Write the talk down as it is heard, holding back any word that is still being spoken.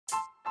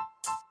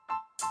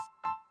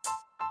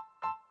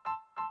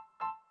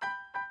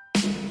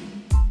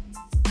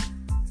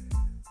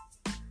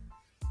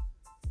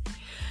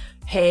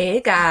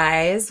Hey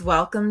guys,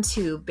 welcome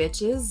to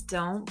Bitches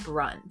Don't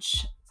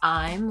Brunch.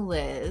 I'm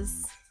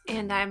Liz.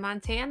 And I'm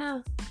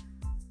Montana.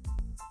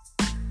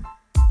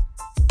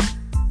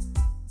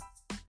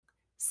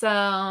 So,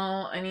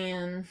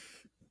 I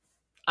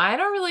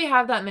don't really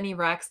have that many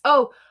recs.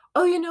 Oh,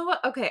 you know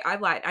what? Okay, I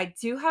lied. I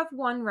do have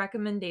one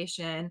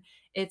recommendation.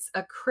 It's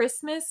a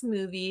Christmas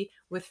movie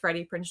with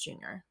Freddie Prinze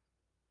Jr.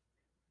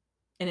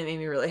 And it made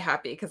me really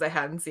happy because I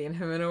hadn't seen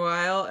him in a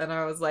while. And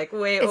I was like,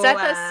 wait, Is that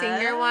what? the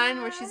singer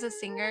one where she's a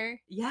singer?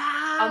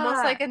 Yeah.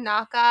 Almost like a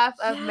knockoff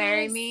of Yes.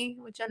 Marry Me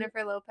with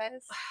Jennifer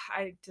Lopez.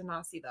 I did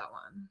not see that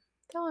one.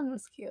 That one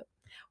was cute.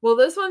 Well,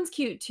 this one's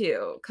cute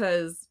too,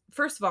 because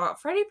first of all,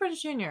 Freddie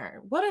Prinze Jr.,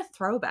 what a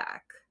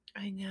throwback.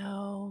 I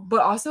know.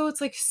 But also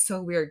it's like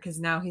so weird because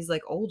now he's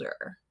like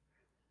older.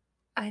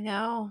 I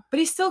know. But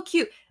he's still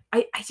cute.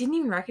 I didn't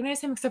even recognize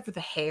him except for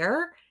the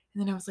hair. And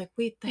then I was like,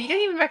 wait, You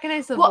didn't even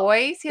recognize the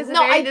voice? He has a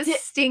very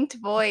distinct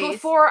voice.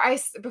 Before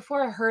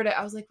I heard it,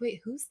 I was like, wait,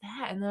 who's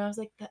that? And then I was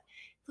like, that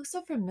looks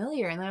so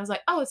familiar. And then I was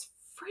like, oh, it's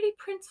Freddie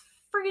Prinze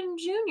friggin'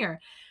 Jr.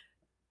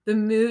 The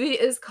movie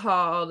is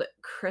called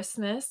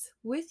Christmas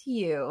with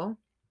You.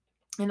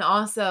 And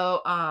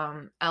also,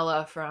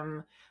 Ella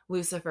from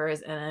Lucifer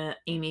is in it,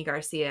 Amy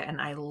Garcia,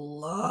 and I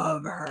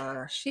love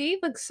her. She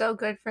looks so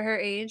good for her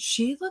age.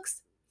 She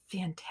looks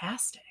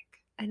fantastic.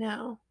 I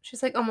know.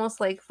 She's like almost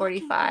like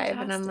 45,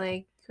 and I'm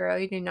like, girl,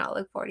 you do not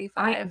look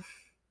 45.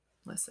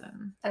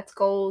 Listen. That's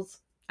goals.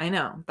 I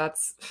know.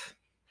 That's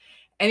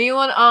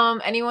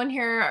anyone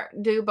here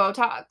do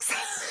Botox?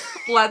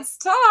 Let's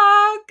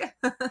talk.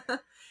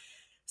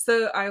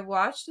 So I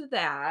watched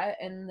that,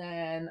 and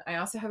then I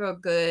also have a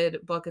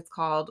good book. It's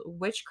called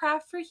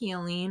Witchcraft for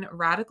Healing,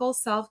 Radical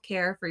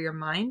Self-Care for Your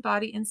Mind,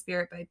 Body, and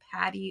Spirit by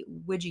Patty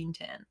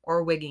Wigington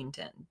or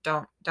Wigington.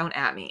 Don't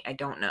at me. I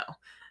don't know.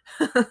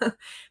 But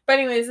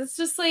anyways, it's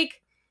just like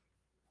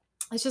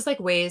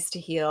ways to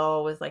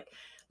heal with like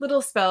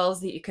little spells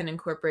that you can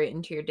incorporate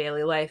into your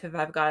daily life if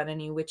I've got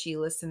any witchy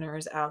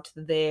listeners out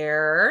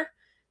there.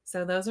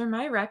 So those are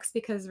my recs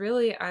because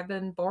really I've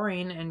been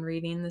boring and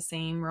reading the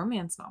same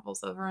romance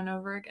novels over and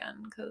over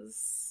again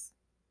because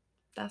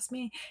that's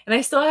me. And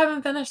I still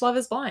haven't finished Love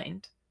is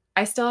Blind.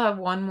 I still have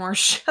one more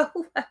show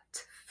left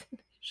to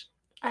finish.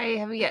 I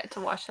have yet to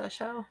watch that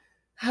show.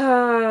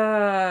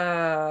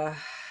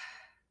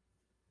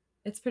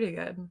 It's pretty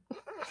good.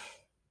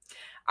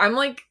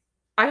 I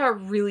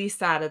got really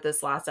sad at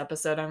this last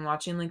episode. I'm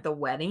watching like the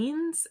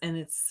weddings and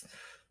it's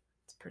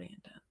pretty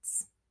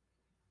intense.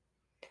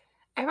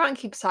 Everyone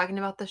keeps talking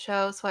about the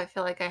show, so I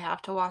feel like I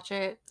have to watch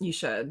it. You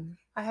should.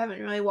 I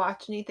haven't really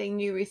watched anything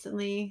new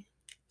recently.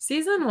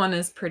 Season 1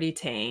 is pretty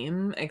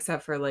tame,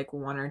 except for like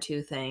one or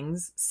two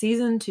things.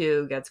 Season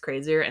 2 gets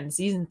crazier, and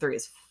Season 3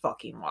 is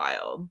fucking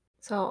wild.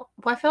 So,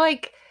 I feel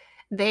like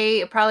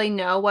they probably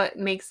know what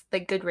makes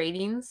like good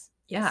ratings.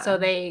 Yeah. So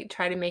they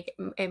try to make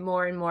it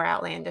more and more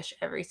outlandish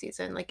every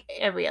season, like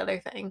every other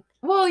thing.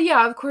 Well,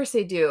 yeah, of course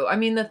they do. I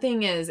mean, the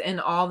thing is, in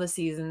all the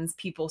seasons,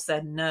 people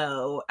said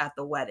no at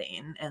the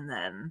wedding and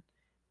then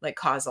like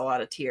caused a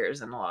lot of tears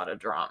and a lot of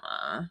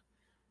drama.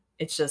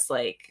 It's just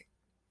like,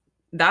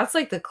 that's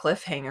like the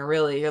cliffhanger,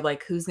 really. You're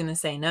like, who's going to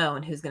say no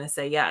and who's going to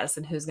say yes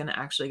and who's going to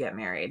actually get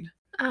married?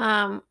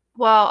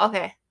 Well,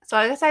 okay. So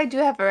I guess I do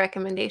have a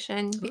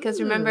recommendation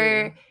because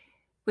remember,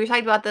 we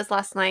talked about this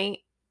last night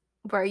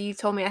where you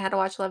told me I had to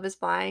watch Love is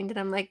Blind, and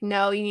I'm like,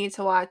 no, you need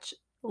to watch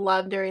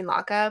Love During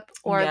Lockup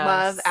or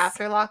Love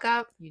After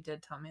Lockup. You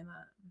did tell me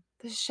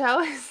that. The show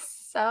is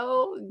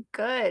so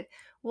good.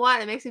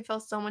 One, it makes me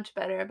feel so much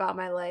better about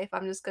my life.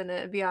 I'm just going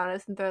to be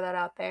honest and throw that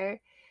out there.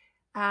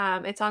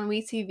 It's on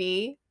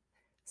WeTV.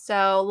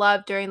 So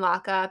Love During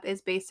Lockup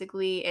is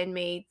basically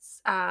inmates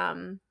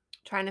I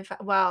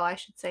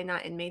should say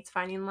not inmates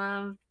finding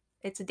love.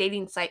 It's a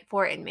dating site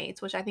for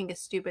inmates, which I think is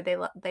stupid.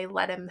 They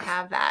let him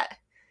have that.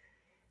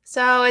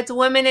 So it's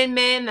women and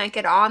men that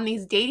get on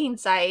these dating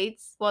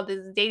sites. Well,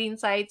 there's dating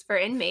sites for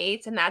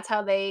inmates, and that's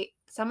how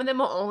some of them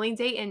will only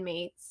date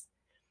inmates.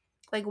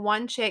 Like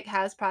one chick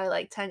has probably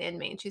like 10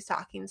 inmates she's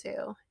talking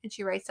to, and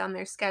she writes down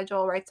their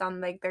schedule, writes down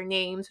like their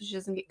names so she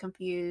doesn't get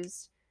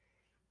confused.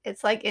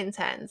 It's like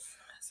intense.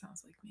 That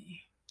sounds like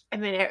me. I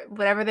mean,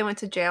 whatever they went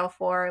to jail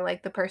for,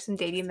 like the person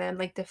dating them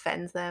like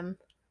defends them.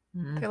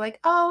 Mm-hmm. They're like,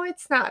 oh,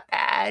 it's not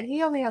bad.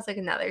 He only has like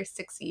another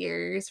 6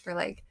 years for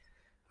like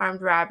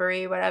armed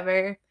robbery,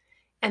 whatever.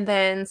 And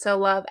then so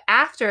Love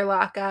After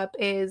Lockup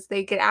is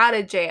they get out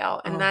of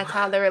jail, and that's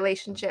how the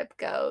relationship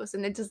goes,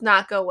 and it does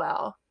not go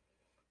well.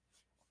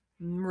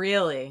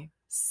 Really?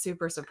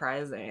 Super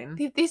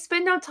surprising. They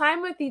spend no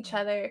time with each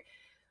other.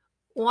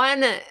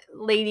 One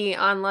lady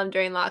on Love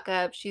During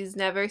Lockup, she's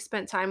never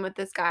spent time with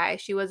this guy.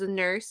 She was a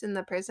nurse in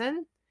the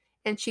prison,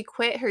 and she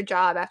quit her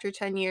job after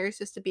 10 years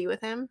just to be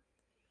with him.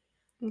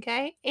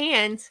 Okay?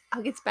 And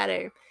it gets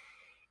better.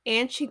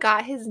 And she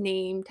got his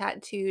name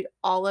tattooed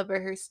all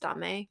over her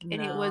stomach,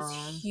 and it was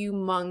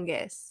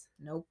humongous.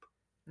 Nope.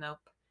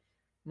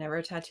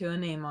 Never tattoo a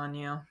name on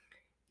you.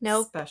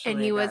 Nope.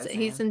 Especially and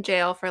he's in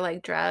jail for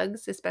like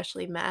drugs,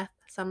 especially meth.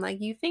 So I'm like,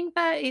 you think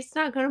that he's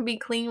not going to be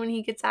clean when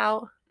he gets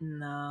out? Like,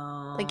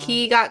 No.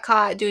 he got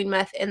caught doing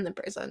meth in the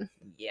prison.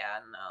 Yeah,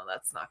 no,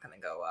 that's not gonna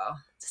go well.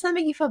 Does that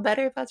make you feel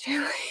better about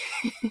your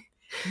life?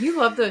 You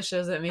love those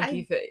shows that make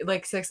you I feel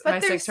like but my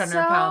they're 600-pound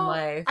so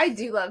life. I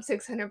do love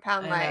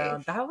 600-Pound I know.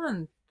 Life. That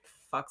one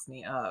fucks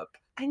me up.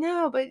 I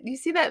know, but you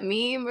see that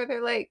meme where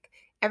they're like,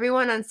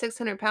 everyone on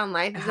 600-Pound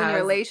Life is in a Has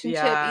relationship.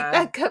 Eat yeah,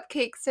 that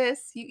cupcake,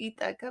 sis. You eat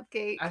that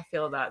cupcake. I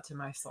feel that to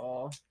my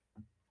soul.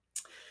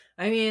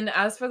 I mean,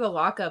 as for the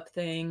lockup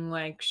thing,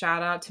 like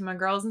shout out to my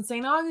girls in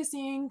St.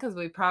 Augustine because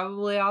we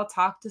probably all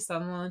talked to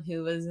someone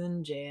who was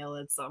in jail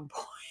at some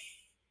point.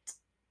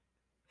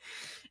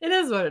 It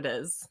is what it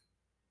is,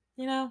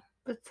 you know?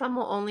 But some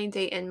will only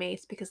date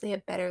inmates because they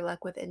have better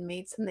luck with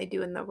inmates than they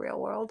do in the real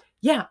world.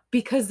 Yeah,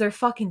 because they're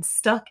fucking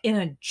stuck in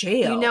a You know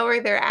jail.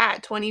 where they're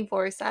at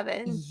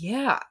 24/7.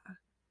 Yeah.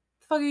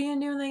 The fuck are you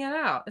gonna do when they get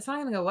out? It's not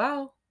gonna go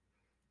well.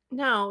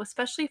 No,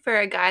 especially for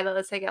a guy that,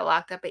 let's say, get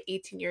locked up at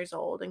 18 years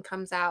old and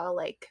comes out at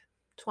like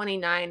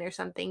 29 or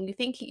something. You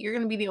think you're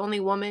going to be the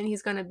only woman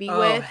he's going to be Oh,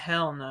 with?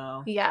 hell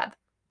no. Yeah.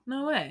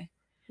 No way.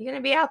 You're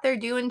going to be out there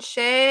doing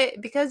shit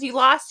because you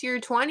lost your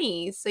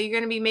 20s. So you're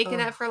going to be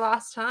making Ugh. up for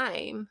lost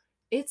time.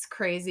 It's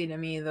crazy to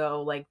me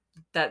though, like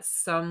that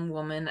some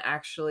women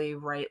actually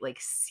write like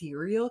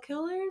serial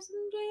killers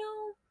in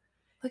jail.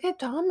 Look at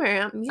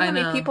Dahmer. You know I how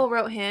many know. people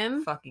wrote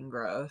him? Fucking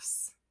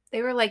gross.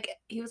 They were like,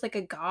 he was like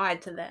a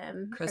god to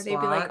them. Chris Or they'd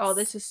be like, oh, Watts.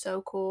 this is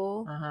so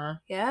cool. Uh-huh.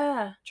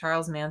 Yeah.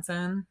 Charles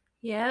Manson.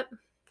 Yep.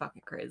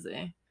 Fucking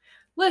crazy.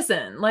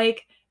 Listen,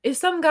 like if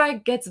some guy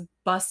gets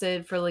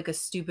busted for like a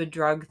stupid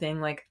drug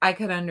thing, like I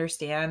could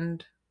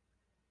understand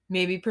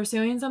maybe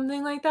pursuing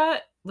something like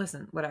that.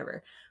 Listen,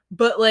 whatever.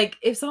 But like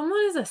if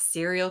someone is a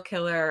serial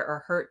killer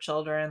or hurt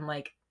children,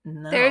 like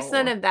There's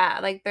none no. of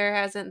that. Like, there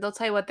hasn't, they'll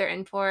tell you what they're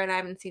in for, and I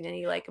haven't seen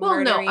any, like, Well,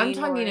 no, I'm murdering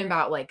talking or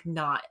about like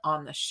not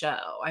on the show.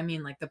 I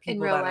mean like the in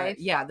people real that are life.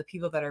 yeah, the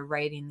people that are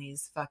writing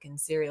these fucking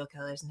serial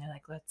killers and they're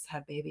like, let's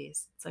have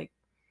babies. It's like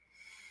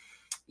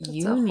That's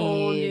you a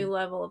whole need new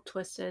level of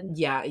twisted.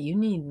 yeah, you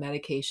need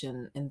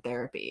medication and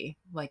therapy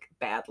like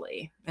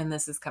badly. And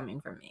this is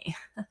coming from me.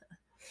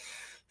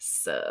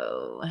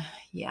 So,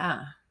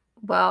 yeah.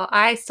 Well,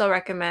 I still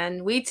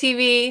recommend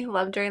WeTV,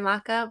 Love During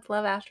Lockup,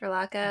 Love After Oh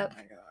Lockup.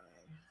 my god.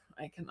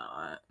 I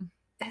cannot.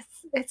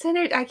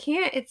 I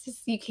can't, it's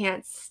just, you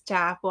can't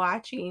stop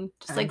watching.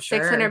 Just I'm like sure.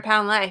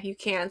 600-Pound Life, you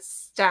can't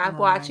stop Oh my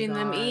watching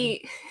them God.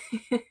 eat.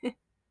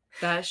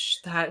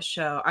 That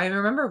show. I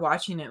remember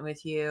watching it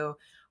with you.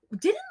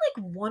 Didn't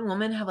like one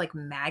woman have like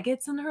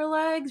maggots in her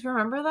legs?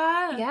 Remember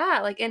that? Yeah,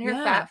 like in her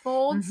Yeah. fat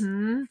folds.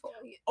 Mm-hmm.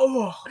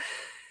 Oh.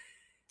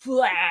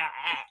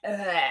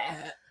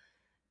 Ugh.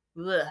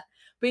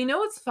 But you know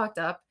what's fucked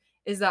up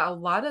is that a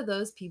lot of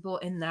those people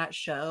in that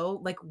show,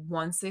 like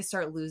once they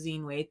start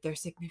losing weight, their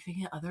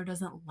significant other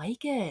doesn't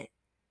like it.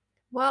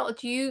 Well,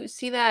 do you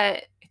see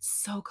that It's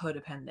so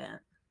codependent.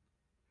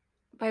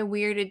 by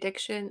Weird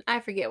Addiction? I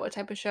forget what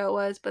type of show it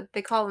was, but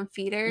they call them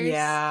feeders.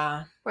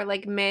 Yeah. Where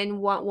like men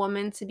want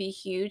women to be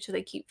huge, so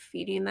they keep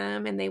feeding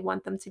them, and they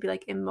want them to be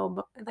like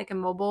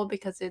immobile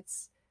because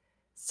it's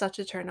such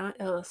a turn on.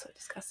 Oh, so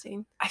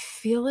disgusting. I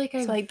feel like So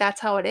like that's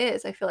how it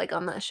is. I feel like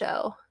on that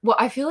show. well,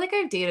 I feel like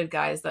I've dated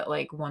guys that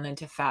like wanted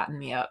to fatten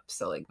me up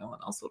so like no one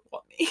else would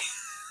want me.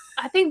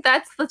 I think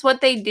that's what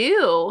they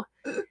do.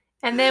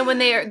 And then when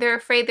they're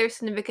afraid their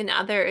significant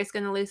other is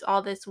going to lose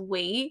all this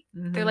weight,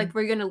 they're like,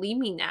 we're going to leave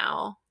me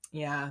now.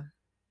 Yeah.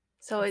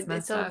 So It's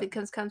messed up. it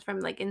comes from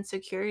like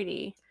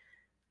insecurity.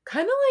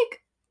 Kind of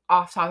like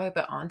off topic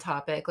but on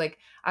topic. Like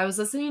I was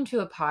listening to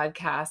a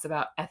podcast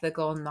about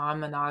ethical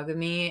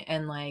non-monogamy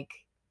and like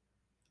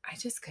I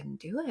just couldn't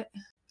do it.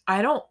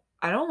 I don't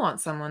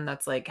want someone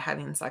that's like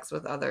having sex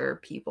with other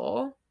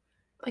people.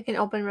 Like an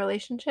open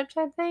relationship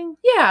type thing?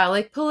 Yeah,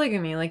 like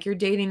polygamy, like you're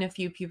dating a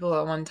few people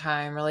at one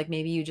time, or like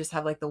maybe you just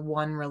have like the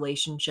one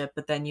relationship,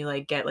 but then you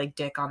like get like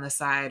dick on the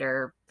side,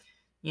 or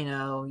you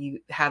know, you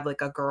have like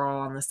a girl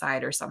on the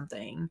side or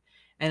something.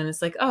 And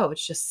it's like, oh,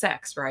 it's just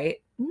sex, right?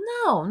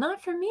 No,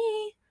 not for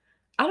me.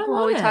 I don't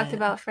want we it. talked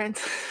about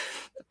friends.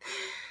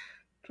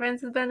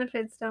 Friends with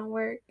benefits don't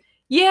work.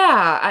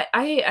 Yeah,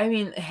 I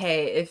mean,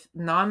 hey, if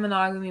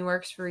non-monogamy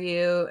works for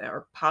you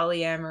or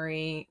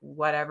polyamory,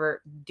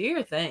 whatever, do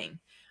your thing.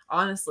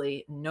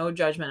 Honestly, no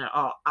judgment at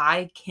all.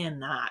 I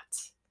cannot.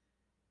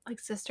 Like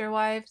sister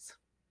wives?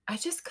 I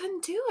just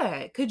couldn't do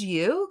it. Could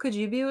you? Could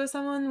you be with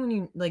someone when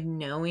you like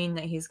knowing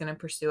that he's going to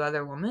pursue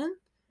other women?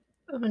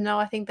 No,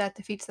 I think that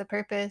defeats the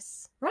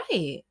purpose.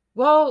 Right.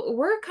 Well,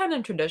 we're kind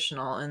of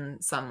traditional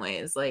in some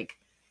ways, like,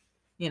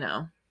 you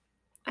know.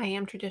 I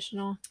am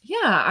traditional.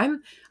 Yeah,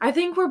 I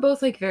think we're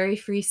both like very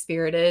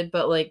free-spirited,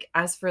 but like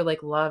as for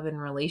like love and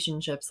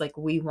relationships, like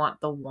we want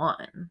the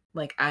one.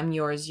 Like I'm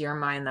yours, you're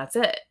mine, that's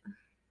it.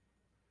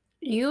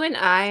 You and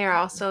I are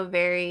also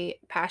very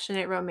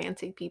passionate,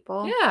 romantic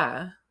people.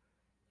 Yeah.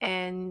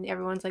 And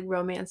everyone's like,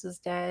 romance is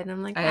dead. And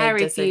I'm like, I I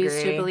refuse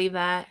disagree. to believe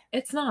that.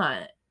 It's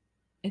not.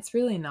 It's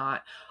really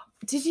not.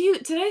 Did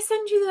I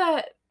send you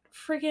that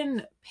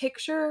freaking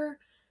picture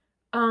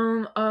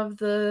of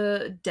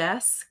the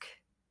desk?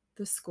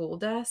 The school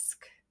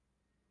desk?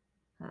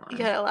 Hold You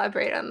on. gotta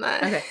elaborate on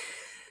that. Okay.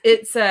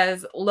 It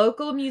says,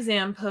 local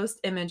museum post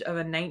image of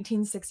a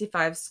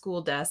 1965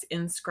 school desk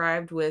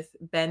inscribed with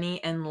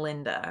Benny and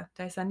Linda.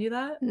 Did I send you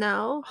that?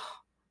 No.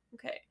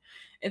 Okay.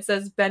 It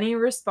says, Benny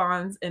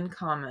responds in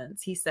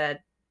comments. He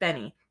said,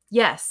 Benny,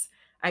 yes,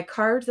 I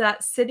carved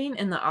that sitting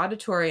in the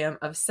auditorium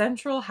of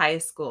Central High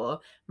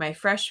School my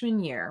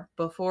freshman year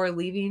before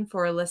leaving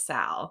for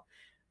LaSalle.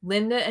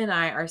 Linda and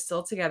I are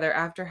still together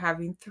after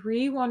having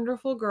 3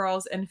 wonderful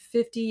girls and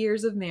 50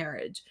 years of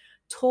marriage.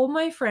 Told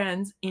my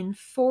friends in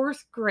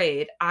 4th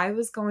grade I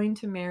was going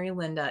to marry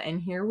Linda,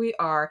 and here we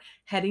are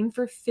heading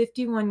for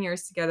 51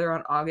 years together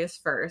on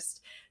August 1st.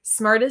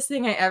 Smartest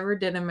thing I ever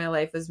did in my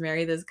life was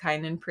marry this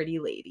kind and pretty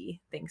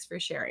lady. Thanks for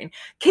sharing.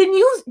 Do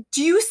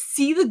you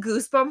see the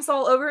goosebumps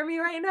all over me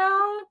right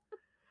now?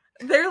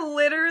 They're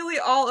literally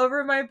all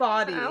over my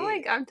body.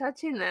 I'm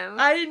touching them.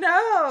 I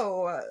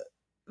know.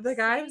 The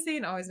guy I'm See?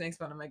 seeing always makes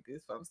fun of my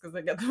goosebumps because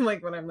I get them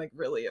like when I'm like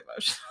really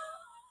emotional.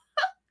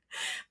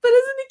 But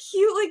isn't it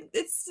cute? Like,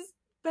 it's just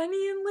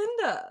Benny and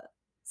Linda.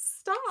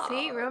 Stop.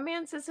 See,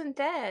 romance isn't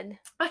dead.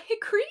 I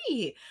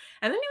agree.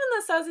 And anyone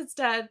that says it's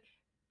dead,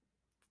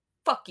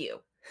 fuck you.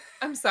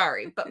 I'm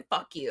sorry, but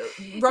fuck you.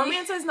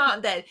 Romance is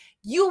not dead.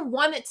 You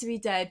want it to be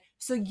dead,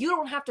 so you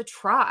don't have to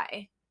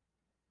try.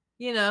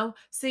 You know?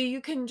 So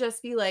you can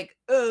just be like,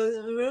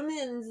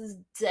 romance is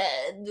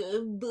dead.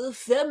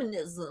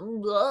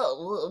 Feminism.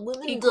 Blah,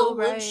 women Equal don't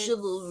want rights.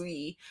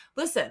 chivalry.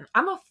 Listen,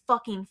 I'm a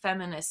fucking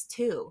feminist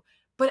too.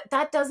 But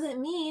that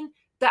doesn't mean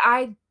that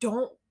I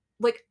don't,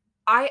 like,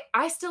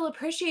 I still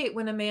appreciate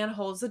when a man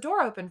holds the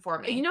door open for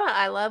me. You know what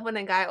I love? When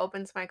a guy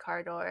opens my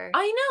car door.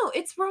 I know,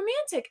 it's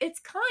romantic,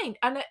 it's kind,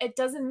 and it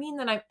doesn't mean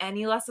that I'm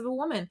any less of a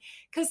woman,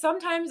 because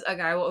sometimes a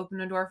guy will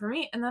open a door for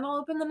me, and then I'll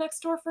open the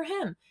next door for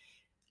him.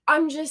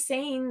 I'm just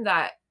saying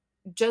that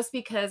just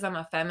because I'm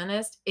a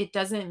feminist, it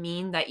doesn't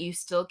mean that you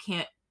still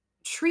can't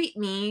treat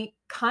me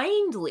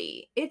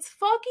kindly. It's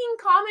fucking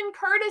common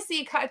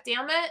courtesy,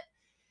 goddammit.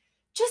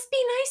 Just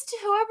be nice to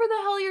whoever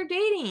the hell you're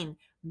dating.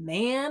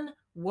 Man,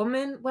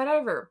 woman,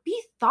 whatever.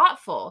 Be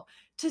thoughtful.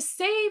 To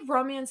say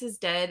romance is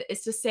dead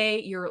is to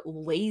say you're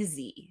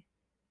lazy.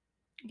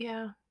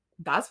 Yeah.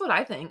 That's what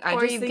I think. I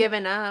Or just you've think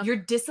given up. you're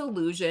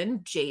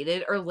disillusioned,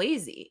 jaded, or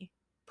lazy.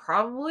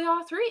 Probably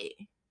all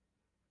 3.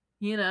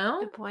 You know?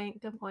 Good point.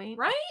 Good point.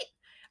 Right?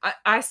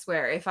 I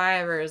swear, if I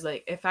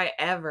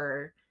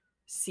ever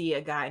see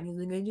a guy and he's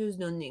like, I just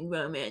don't think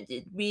romance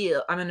is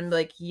real, I'm gonna be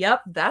like,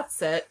 yep,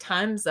 that's it.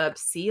 Time's up.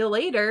 See you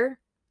later.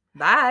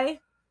 Bye.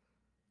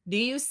 Do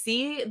you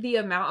see the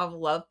amount of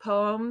love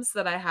poems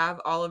that I have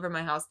all over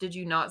my house? Did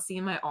you not see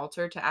my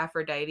altar to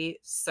Aphrodite?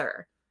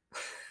 Sir.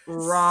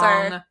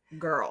 Wrong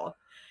girl.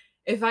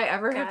 If I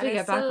ever have to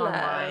get back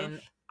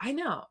online, I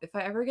know. If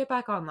I ever get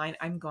back online,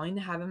 I'm going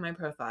to have in my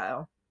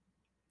profile,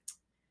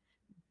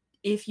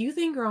 if you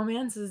think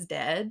romance is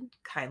dead,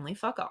 kindly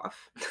fuck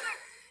off.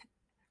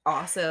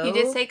 Also, You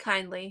did say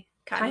kindly.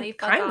 Kindly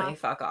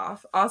fuck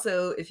off.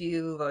 Also, if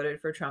you voted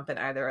for Trump in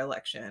either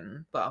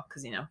election, well,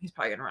 because he's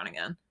probably gonna run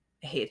again.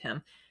 I hate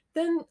him.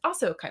 Then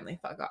also kindly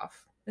fuck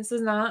off. This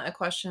is not a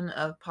question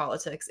of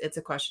politics, it's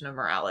a question of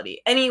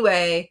morality.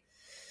 Anyway,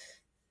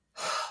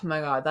 oh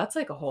my god, that's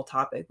like a whole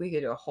topic. We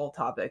could do a whole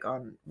topic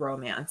on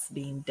romance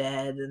being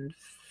dead and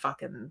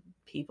fucking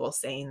people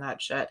saying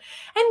that shit.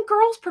 And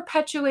girls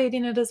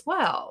perpetuating it as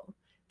well.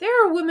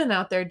 There are women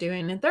out there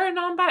doing it. There are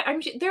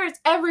non-binary.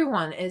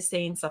 Everyone is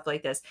saying stuff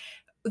like this.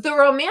 The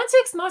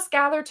romantics must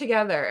gather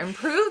together and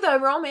prove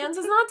that romance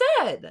is not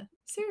dead.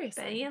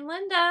 Seriously. Benny and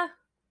Linda.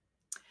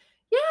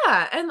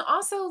 Yeah, and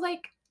also,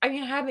 like, I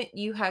mean, haven't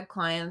you had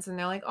clients and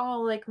they're like, oh,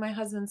 like, my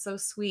husband's so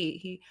sweet.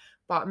 He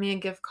bought me a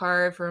gift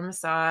card for a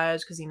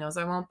massage because he knows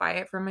I won't buy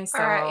it for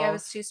myself. All right, I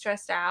was too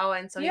stressed out,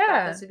 and so he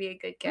thought this would be a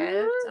good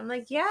gift. Mhm. I'm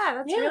like, yeah,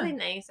 that's Yeah. really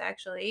nice,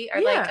 actually.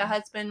 Or like a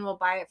husband will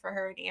buy it for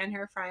her and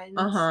her friends.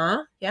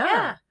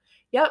 Yeah.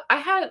 Yep.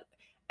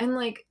 And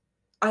like,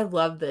 I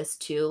love this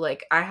too.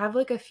 Like, I have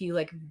like a few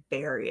like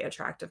very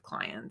attractive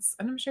clients,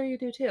 and I'm sure you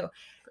do too.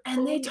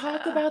 And they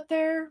talk about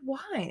their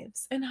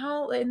wives and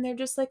and they're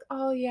just like,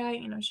 oh yeah,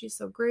 she's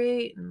so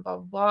great and blah,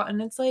 blah, blah.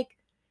 And it's like,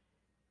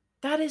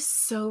 that is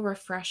so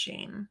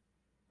refreshing.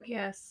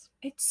 Yes.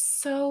 It's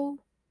so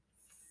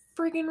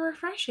friggin'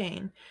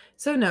 refreshing.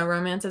 So no,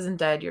 romance isn't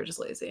dead. You're just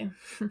lazy.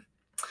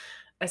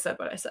 I said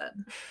what I said.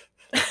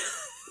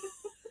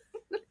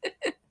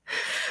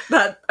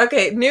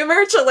 Okay, new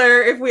merch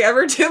alert. If we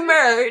ever do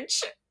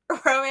merch,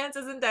 romance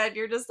isn't dead.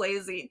 You're just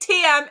lazy.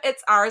 TM,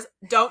 it's ours.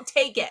 Don't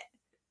take it.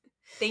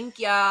 Thank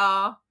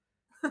y'all.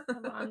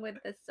 Along with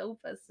the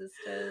Sofa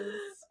Sisters.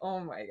 Oh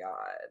my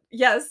god.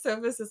 Yes,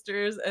 Sofa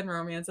Sisters and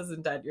romance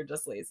isn't dead. You're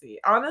just lazy.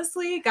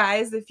 Honestly,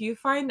 guys, if you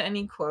find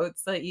any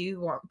quotes that you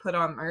want put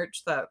on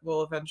merch that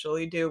we'll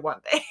eventually do one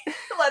day,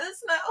 let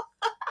us know.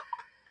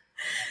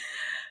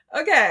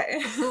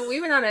 Okay.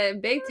 We went on a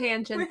big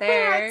tangent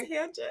there.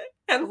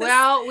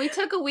 Well, we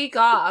took a week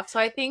off, so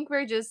I think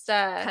we're just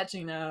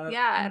catching up.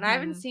 Yeah, and I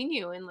haven't seen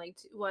you in like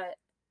what?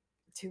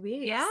 2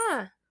 weeks.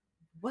 Yeah.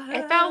 What?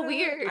 It felt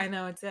weird. I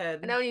know it I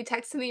did. know when you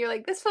texted me, you're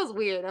like, "This feels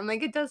weird." I'm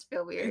like, "It does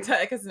feel weird."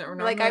 Because You're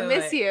like, "I normally,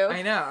 miss like, you."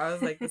 I know. I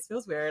was like, this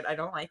feels weird. I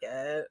don't like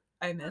it.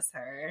 I miss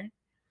her.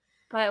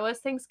 But it was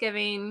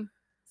Thanksgiving,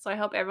 so I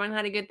hope everyone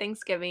had a good Did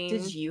Thanksgiving.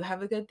 you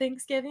have a good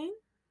Thanksgiving?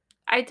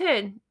 I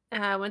did.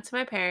 Went to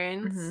my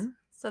parents, Mm-hmm.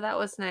 so that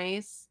was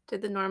nice.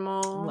 Did the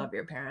normal, Love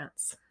your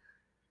parents.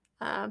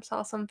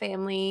 saw some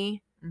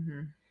family.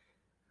 Mm-hmm.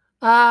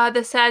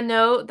 The sad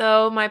note,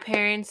 though, my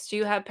parents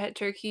do have pet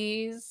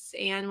turkeys,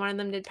 and one of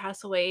them did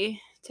pass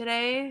away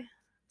today.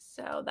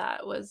 So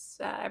that was,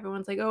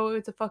 everyone's like, "Oh,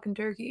 it's a fucking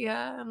turkey."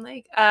 Yeah, I'm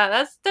like,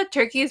 that's the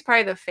turkey is part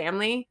of the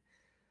family.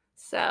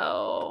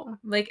 So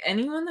Like,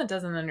 anyone that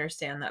doesn't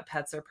understand that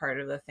pets are part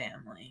of the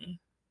family,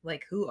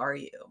 like, who are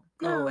you?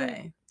 Go no,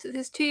 away.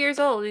 he's 2 years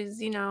old.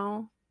 He's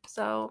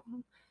so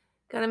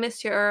gonna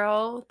miss you,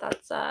 Earl.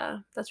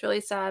 That's really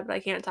sad, but I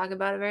can't talk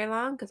about it very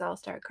long because I'll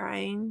start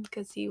crying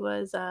because he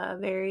was a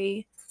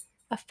very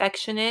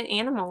affectionate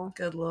animal.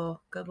 Good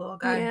little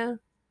guy. Yeah.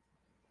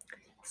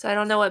 So I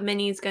don't know what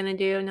Minnie's gonna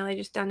do. Now they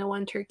just down to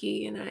one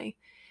turkey, and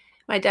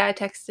my dad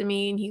texted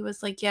me and he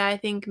was like, "Yeah, I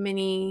think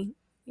Minnie,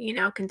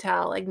 can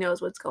tell, like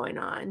knows what's going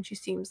on. She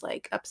seems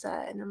like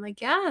upset." And I'm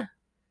like, "Yeah,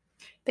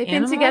 they've been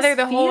Animals together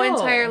the whole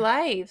entire feel.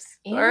 lives.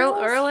 Animals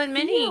Earl and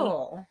Minnie,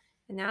 feel.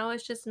 and now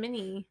it's just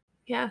Minnie."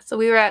 Yeah, so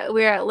we were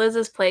at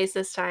Liz's place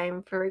this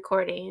time for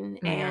recording,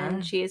 and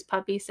Yeah. she is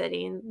puppy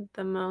sitting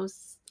the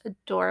most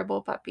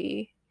adorable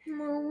puppy,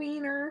 Little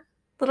wiener.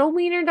 little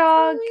wiener Little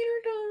dog.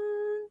 wiener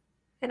dog.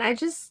 And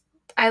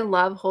I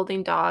love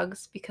holding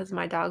dogs because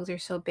my dogs are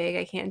so big.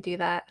 I can't do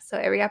that. So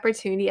every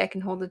opportunity I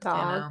can hold a I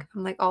know. dog,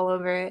 I'm like all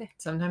over it.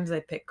 Sometimes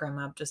I pick Grim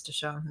up just to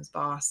show him who's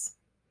boss.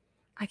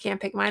 I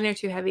can't pick mine. They're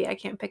too heavy. I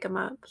can't pick them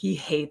up. He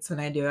hates when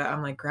I do it.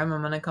 I'm like, Grim,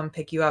 I'm gonna come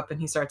pick you up,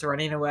 and he starts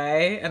running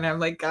away. And I'm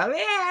like, come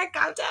here,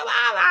 come to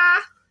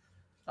mama.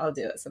 I'll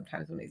do it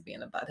sometimes when he's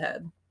being a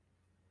butthead.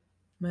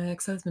 My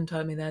ex-husband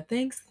taught me that.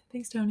 Thanks,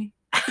 Tony.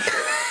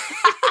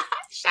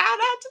 Shout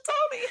out to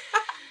Tony.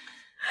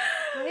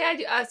 Oh,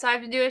 yeah, so I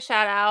have to do a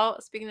shout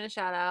out. Speaking of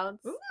shout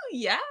outs, Ooh,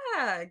 yeah.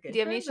 Good do you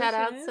have any shout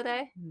outs transition.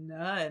 today?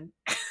 None.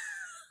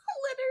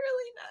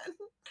 Literally none.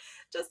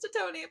 Just to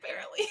Tony,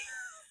 apparently.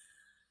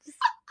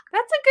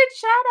 That's a good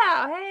shout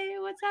out. Hey,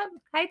 what's up?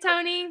 Hi,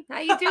 Tony. How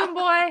you doing,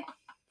 boy?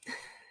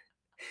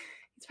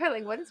 He's probably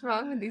like, what is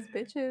wrong with these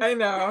bitches? I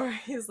know.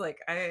 He's like,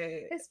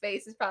 His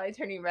face is probably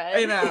turning red.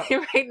 I know.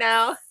 right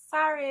now.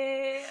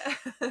 Sorry.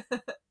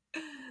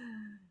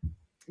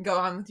 Go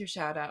on with your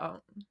shout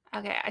out.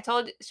 Okay,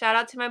 shout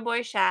out to my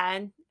boy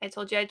Shad. I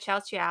told you I'd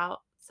shout you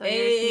out. So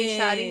here's me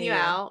shouting you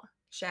out.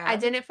 Shad. I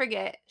didn't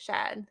forget,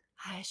 Shad.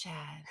 Hi,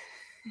 Shad.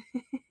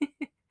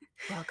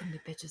 Welcome to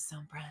Bitches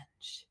on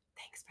Brunch.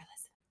 Thanks for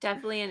listening.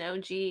 Definitely an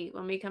OG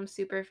when we become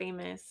super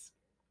famous.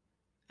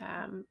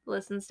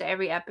 Listens to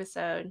every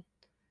episode.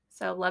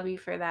 So love you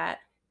for that.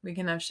 We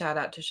can have shout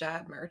out to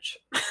Shad merch.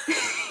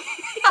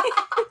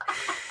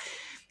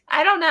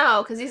 I don't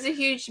know, because he's a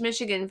huge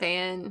Michigan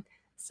fan.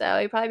 So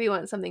he probably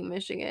want something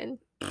Michigan.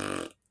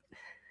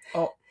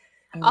 Oh.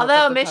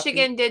 Although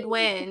Michigan did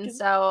win,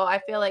 so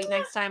I feel like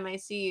next time I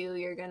see you,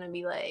 you're going to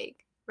be like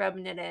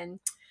rubbing it in.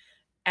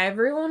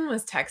 Everyone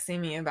was texting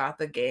me about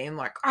the game,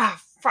 like,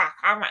 fuck.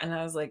 And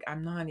I was like,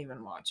 I'm not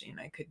even watching.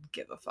 I could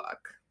give a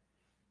fuck.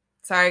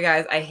 Sorry,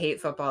 guys. I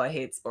hate football. I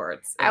hate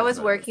sports. I was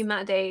working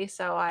that day,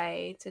 so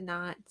I did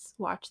not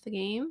watch the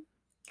game.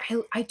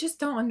 I just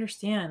don't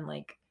understand.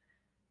 Like,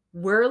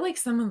 we're like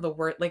some of the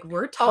worst. Like,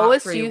 we're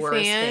top 3 OSU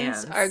worst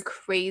fans fans. are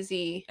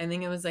crazy. I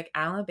think it was like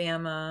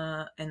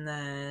Alabama and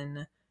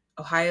then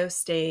Ohio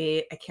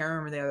State. I can't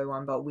remember the other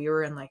one, but we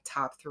were in like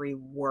top 3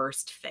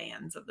 worst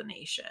fans of the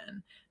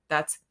nation.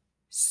 That's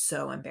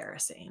so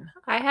embarrassing.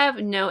 I have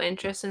no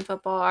interest in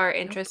football or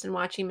interest in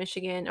watching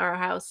Michigan or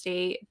Ohio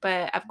State,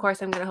 but of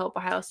course I'm going to hope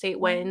Ohio State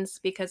wins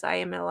because I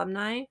am an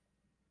alumni.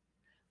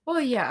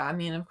 Well, yeah. I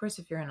mean, of course,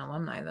 if you're an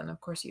alumni, then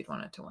of course you'd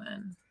want it to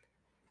win.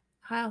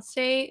 Ohio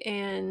State,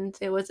 and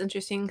it was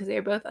interesting because they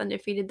were both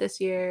undefeated this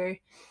year.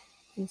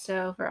 And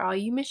so for all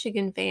you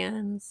Michigan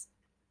fans,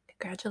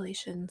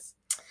 congratulations.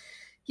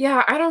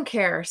 Yeah, I don't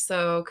care.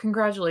 So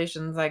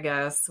congratulations, I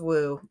guess.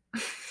 Woo.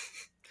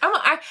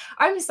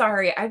 I'm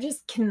sorry. I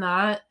just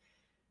cannot.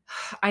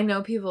 I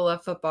know people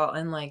love football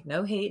and like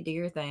no hate, do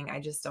your thing. I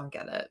just don't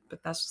get it.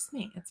 But that's just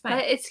me. It's fine.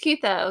 But it's cute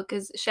though,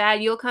 because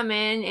Shad, you'll come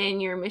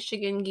in your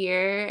Michigan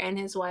gear, and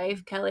his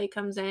wife Kelly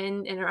comes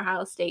in her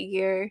Ohio State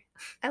gear.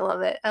 I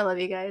love it. I love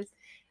you guys.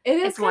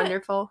 It's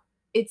wonderful.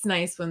 It's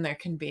nice when there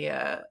can be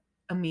a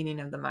meeting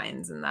of the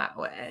minds in that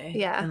way.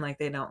 Yeah. And like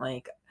they don't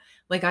like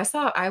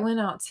I went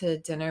out to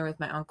dinner with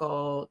my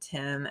uncle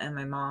Tim and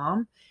my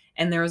mom,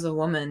 and there was a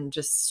woman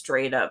just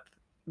straight up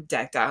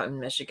decked out in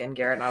Michigan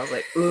gear, and I was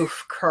like,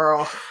 oof,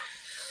 curl.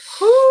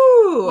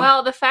 Whoo!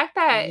 Well, the fact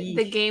that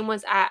the game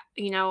was at,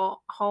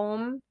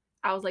 home,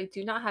 I was like,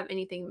 do not have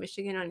anything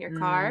Michigan on your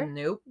car.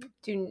 Nope.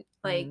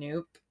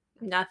 Nope.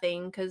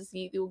 Nothing, because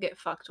you'll get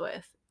fucked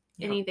with.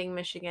 Yep. Anything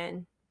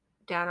Michigan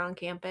down on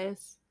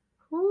campus.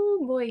 Ooh,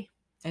 boy.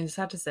 I just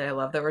have to say, I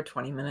love that we're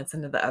 20 minutes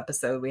into the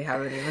episode. We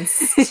haven't even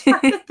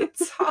started the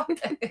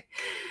topic.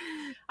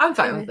 I'm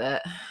fine with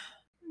it.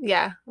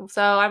 Yeah.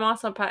 So I'm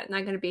also not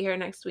going to be here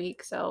next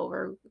week. So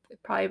we're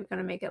probably going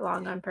to make it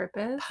long on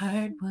purpose.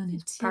 Part 1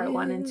 and 2. Part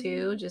 1 and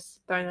 2. Just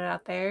throwing it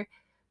out there.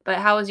 But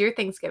how was your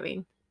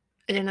Thanksgiving?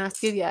 I didn't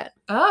ask you yet.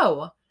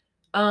 Oh,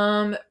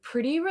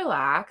 pretty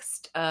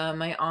relaxed.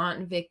 My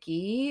Aunt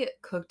Vicky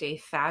cooked a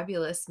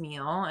fabulous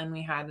meal, and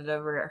we had it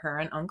over at her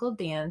and Uncle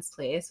Dan's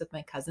place with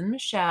my cousin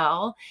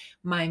Michelle.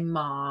 My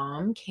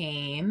mom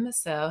came,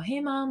 so hey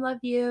mom, love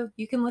you.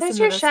 You can listen There's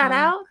to your this shout one.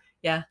 out.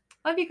 Yeah,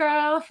 love you,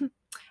 girl.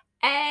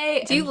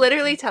 Hey. Do you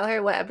literally tell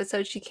her what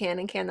episode she can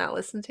and cannot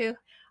listen to?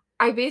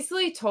 I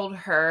basically told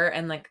her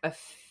and like a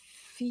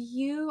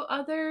few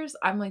others,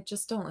 I'm like,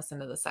 just don't listen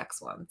to the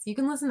sex ones. You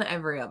can listen to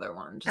every other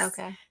one. Just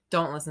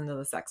don't listen to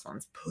the sex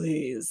ones,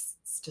 please.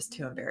 It's just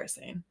too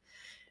embarrassing.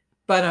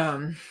 But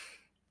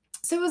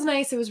so it was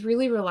nice. It was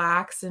really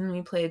relaxed, and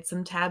we played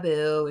some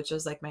Taboo, which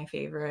was like my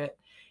favorite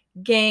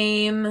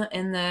game.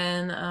 And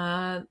then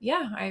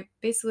I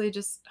basically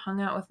just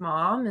hung out with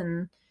mom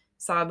and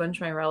saw a bunch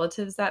of my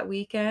relatives that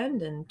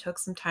weekend and took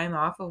some time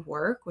off of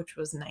work, which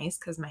was nice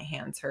because my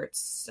hands hurt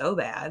so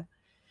bad.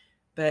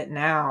 But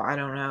now, I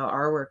don't know,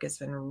 our work has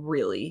been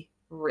really,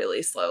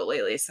 really slow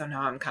lately. So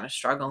now I'm kind of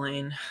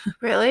struggling.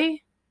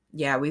 Really?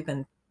 Yeah, we've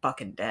been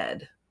fucking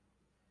dead.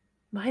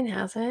 Mine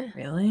hasn't.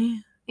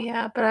 Really?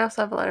 Yeah, but I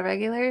also have a lot of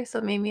regulars, so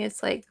maybe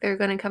it's like they're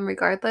going to come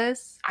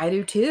regardless. I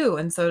do too,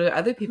 and so do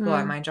other people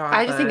at my job.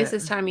 I just think it's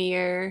this time of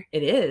year.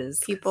 It is.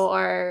 People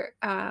are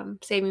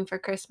saving for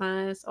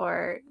Christmas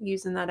or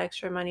using that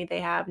extra money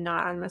they have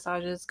not on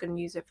massages, going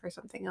to use it for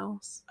something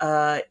else.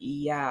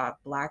 Yeah,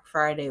 Black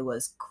Friday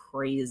was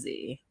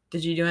crazy.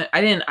 Did you do it? I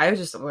didn't. I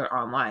just went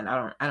online.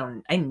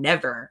 I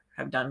never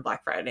have done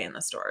Black Friday in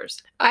the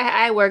stores.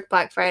 I work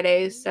Black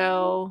Fridays,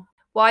 so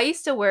I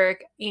used to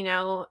work,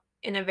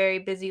 in a very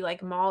busy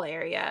like mall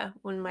area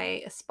when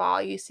my spa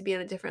used to be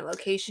in a different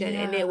location,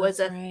 and it was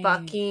a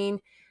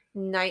fucking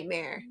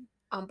nightmare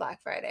on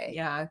Black Friday.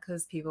 Yeah,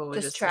 because people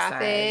would just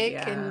traffic,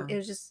 decide, and it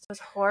was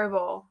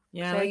horrible.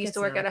 Yeah, I used to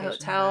work at a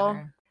hotel,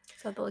 better.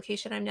 so the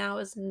location I'm now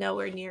is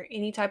nowhere near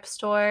any type of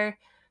store,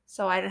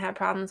 so I didn't have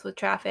problems with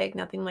traffic,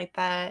 nothing like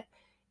that.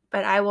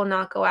 But I will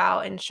not go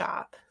out and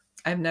shop.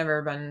 I've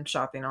never been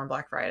shopping on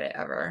Black Friday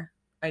ever.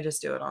 I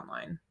just do it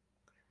online.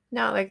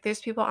 No, like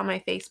there's people on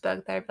my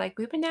Facebook that are like,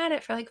 we've been at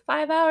it for like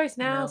 5 hours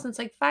now, since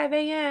like 5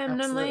 a.m.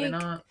 And I'm like,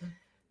 not.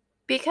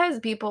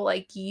 Because people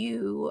like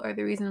you are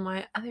the reason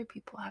why other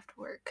people have to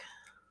work.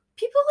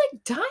 People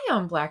like die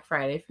on Black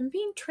Friday from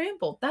being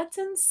trampled. That's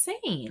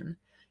insane.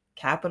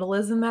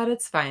 Capitalism at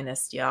its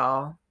finest,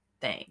 y'all.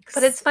 Thanks.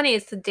 But it's funny.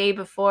 It's the day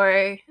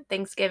before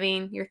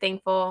Thanksgiving. You're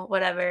thankful,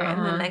 whatever.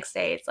 And the next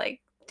day, it's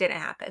like, didn't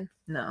happen.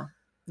 No.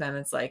 Then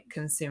it's like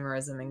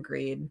consumerism and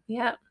greed.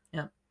 Yep.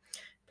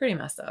 Pretty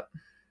messed up.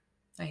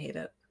 I hate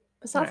it.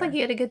 It sounds like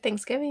you had a good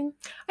Thanksgiving.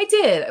 I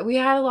did. We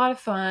had a lot of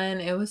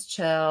fun. It was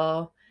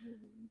chill.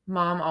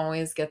 Mom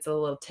always gets a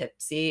little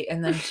tipsy.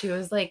 And then she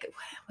was like,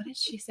 what did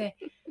she say?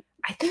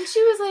 I think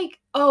she was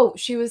like,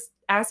 she was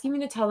asking me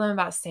to tell them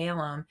about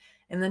Salem.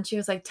 And then she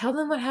was like, tell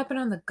them what happened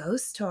on the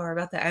ghost tour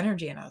about the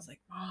energy. And I was like,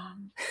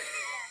 Mom,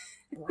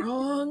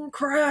 wrong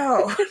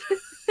crowd.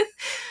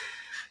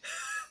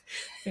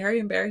 Very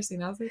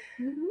embarrassing. I was like,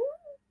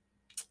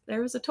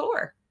 there was a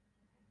tour.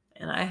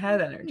 And I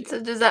had energy. So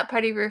does that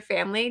part of your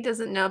family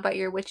doesn't know about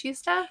your witchy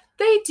stuff?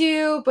 They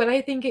do, but I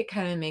think it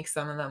kind of makes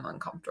some of them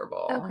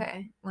uncomfortable.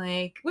 Okay.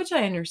 Like, which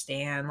I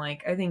understand.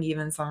 Like, I think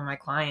even some of my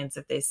clients,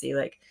 if they see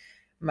like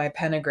my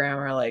pentagram,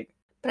 are like.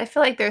 But I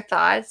feel like their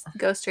thoughts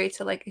go straight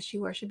to like, is she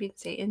worshiping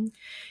Satan?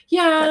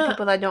 Yeah. Like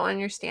people that don't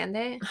understand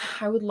it.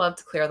 I would love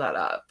to clear that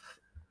up.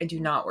 I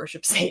do not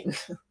worship Satan.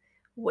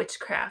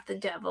 Witchcraft, the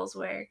devil's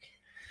work.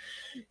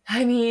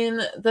 I mean,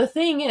 the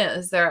thing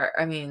is, there's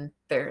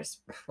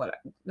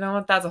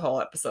that's a whole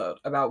episode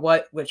about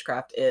what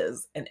witchcraft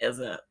is and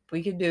isn't.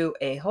 We could do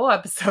a whole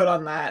episode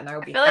on that, and I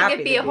would be happy to do that. I feel like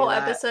it'd be a whole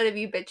episode of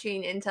you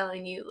bitching and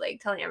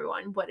telling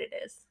everyone what it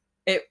is.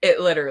 It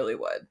literally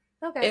would.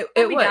 Okay,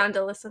 I'd be down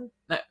to listen.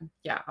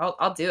 Yeah,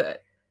 I'll do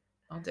it.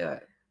 I'll do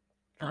it.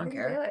 I don't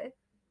care. Do it.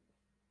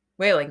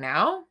 Wait, like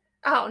now?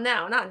 Oh,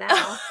 no, not now.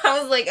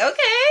 I was like, okay,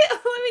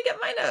 let me get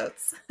my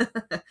notes.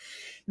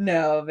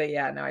 No, but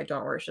yeah, no, I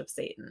don't worship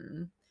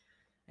Satan.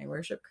 I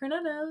worship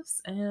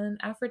Cronos and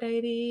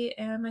Aphrodite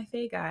and my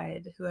Fae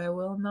guide, who I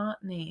will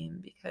not name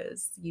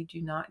because you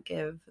do not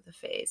give the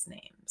Faes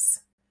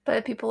names. But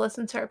if people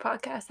listen to our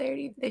podcast,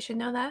 they should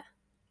know that.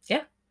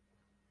 Yeah.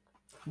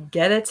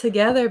 Get it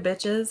together,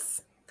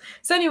 bitches.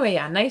 So anyway,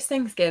 yeah, nice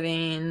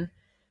Thanksgiving.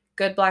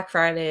 Good Black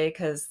Friday,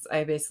 because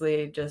I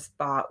basically just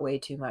bought way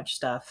too much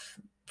stuff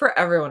for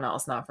everyone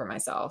else, not for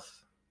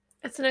myself.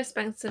 It's an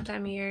expensive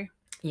time of year.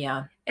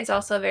 Yeah. It's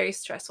also a very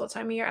stressful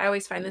time of year. I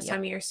always find this time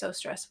of year so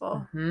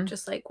stressful. Mm-hmm.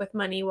 Just like with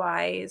money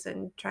wise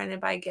and trying to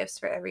buy gifts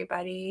for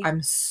everybody.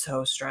 I'm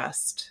so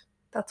stressed.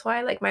 That's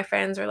why, like, my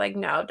friends are like,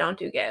 no, don't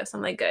do gifts.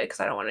 I'm like, good, because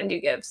I don't want to do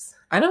gifts.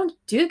 I don't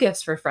do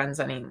gifts for friends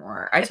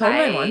anymore. I told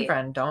my one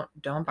friend,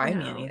 don't buy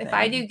me anything. If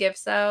I do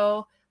gifts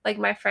though, like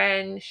my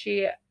friend,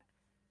 she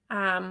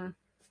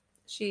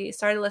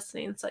started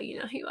listening, so you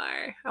know who you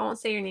are. I won't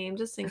say your name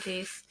just in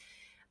case.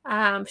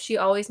 She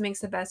always makes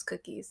the best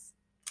cookies.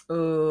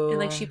 Ooh. And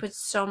like she puts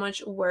so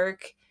much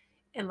work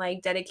and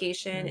like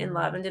dedication and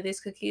love into these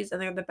cookies,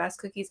 and they're the best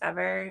cookies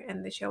ever.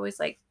 And she always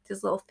like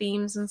does little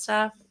themes and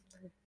stuff.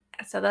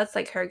 So that's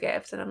like her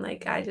gift, and I'm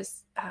like, I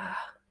just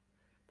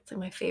it's like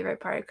my favorite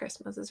part of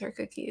Christmas is her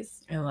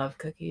cookies. I love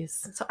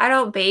cookies. So I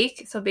don't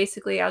bake, so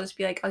basically I'll just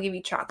be like, I'll give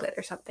you chocolate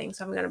or something.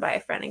 So I'm gonna buy a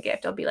friend a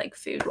gift. It'll be like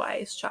food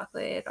wise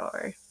chocolate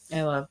or.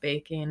 I love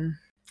baking.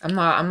 I'm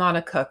not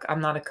a cook.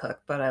 I'm not a cook,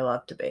 but I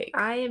love to bake.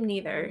 I am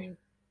neither.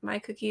 My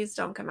cookies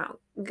don't come out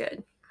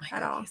good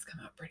at all. My cookies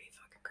come out pretty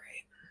fucking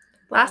great.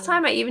 Last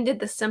time I even did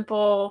the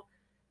simple,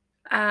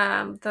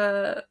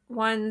 the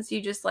ones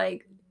you just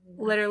like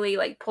literally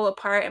like pull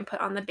apart and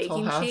put on the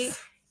baking sheet.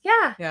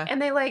 Yeah.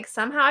 And they like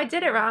somehow I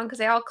did it wrong because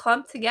they all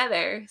clumped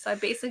together. So I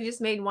basically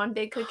just made one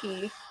big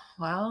cookie.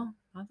 Well,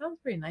 that sounds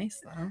pretty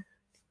nice though.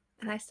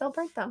 And I still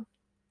burnt them.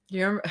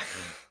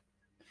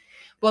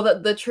 Well,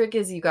 the trick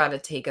is you got to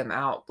take them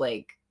out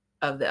like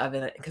of the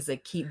oven because they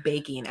keep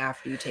baking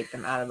after you take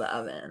them out of the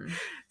oven.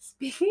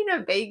 Speaking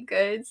of baked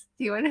goods,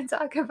 do you want to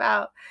talk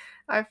about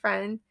our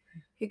friend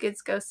who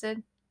gets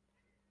ghosted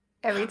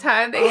every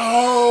time they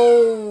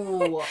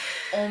oh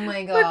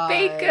my god, with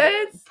baked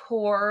goods?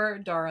 Poor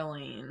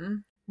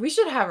darling. We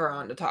should have her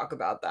on to talk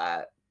about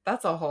that.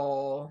 That's a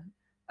whole.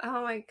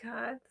 Oh my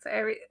god.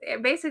 So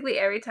basically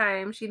every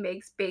time she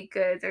makes baked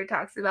goods or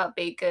talks about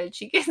baked goods,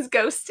 she gets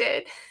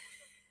ghosted.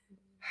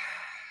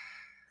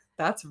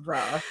 That's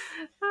rough.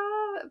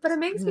 But it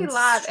makes me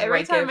laugh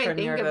every time I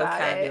think your about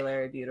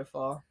vocabulary,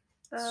 beautiful.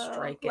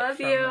 Strike it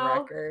from the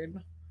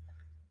record.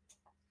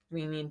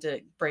 We need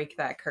to break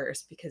that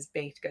curse because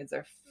baked goods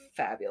are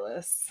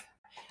fabulous.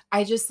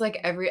 I just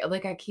like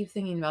I keep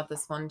thinking about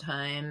this one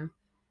time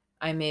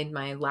I made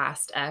my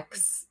last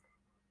ex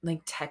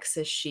like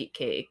Texas sheet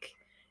cake,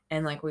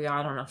 and like we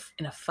got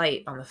in a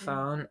fight on the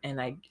phone,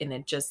 and I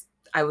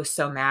was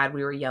so mad.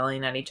 We were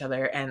yelling at each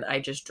other, and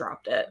I just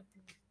dropped it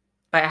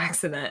by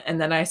accident, and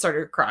then I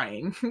started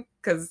crying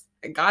because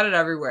I got it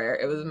everywhere.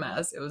 It was a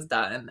mess. It was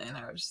done, and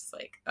I was just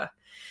like,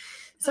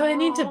 So I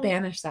need to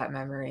banish that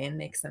memory and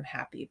make some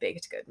happy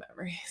baked good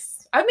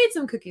memories. I've made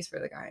some cookies for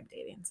the guy I'm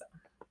dating, so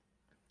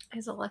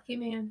he's a lucky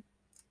man.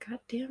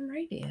 Goddamn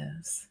right he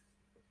is.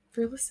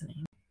 For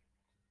listening.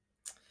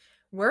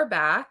 We're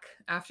back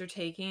after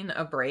taking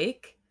a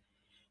break,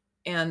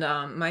 and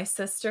my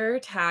sister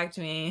tagged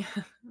me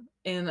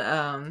in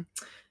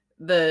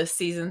the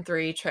season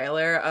 3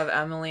 trailer of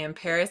Emily in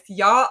Paris.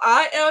 Y'all,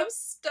 I am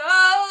stoked.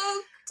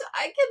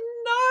 I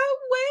cannot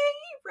wait.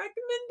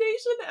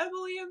 Recommendation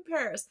Emily in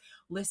Paris.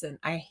 Listen,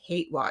 I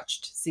hate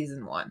watched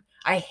season 1.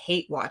 I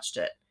hate watched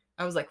it.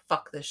 I was like,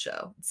 fuck this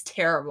show. It's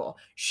terrible.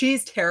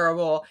 She's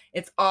terrible.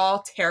 It's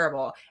all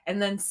terrible.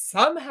 And then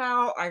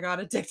somehow I got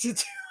addicted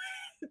to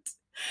it.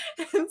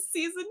 And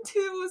season 2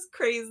 was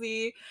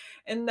crazy.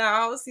 And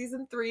now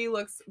season 3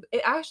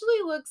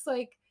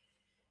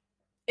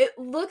 it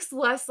looks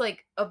less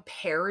like a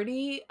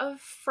parody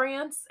of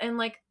France and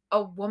like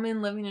a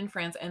woman living in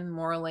France and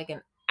more like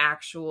an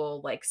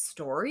actual like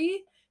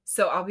story.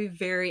 So I'll be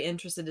very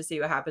interested to see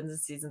what happens in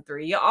season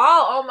 3.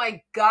 Oh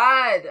my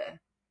god.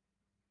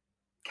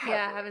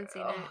 Yeah, I haven't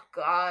seen it.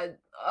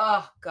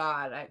 Oh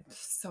god. I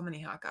so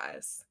many hot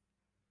guys.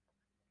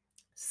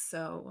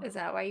 So is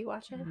that why you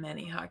watch it?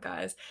 Many hot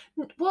guys.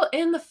 Well,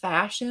 and the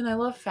fashion. I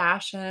love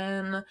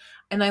fashion.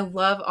 And I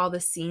love all the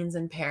scenes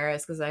in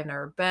Paris because I've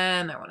never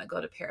been. I want to go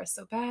to Paris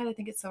so bad. I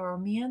think it's so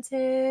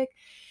romantic.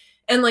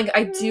 And like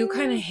I do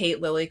kind of hate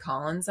Lily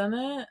Collins in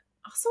it.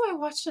 Also, I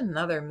watched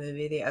another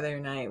movie the other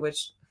night,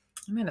 which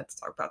I might have to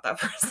talk about that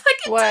for a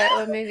second.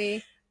 What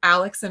movie?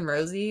 Alex and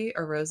Rosie,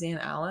 or Rosie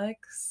and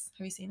Alex.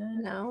 Have you seen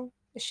it? No.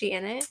 Is she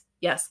in it?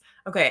 Yes.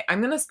 Okay, I'm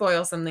going to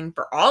spoil something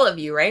for all of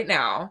you right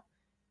now.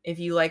 If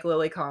you like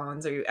Lily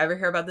Collins or you ever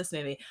hear about this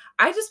movie,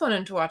 I just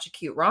wanted to watch a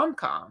cute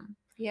rom-com.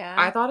 Yeah.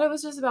 I thought it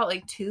was just about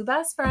like two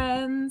best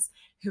friends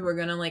who were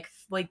gonna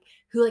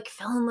who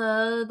fell in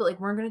love, but like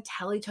weren't gonna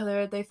tell each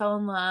other that they fell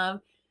in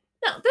love.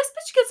 No, this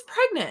bitch gets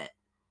pregnant.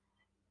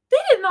 They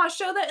did not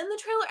show that in the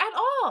trailer at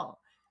all.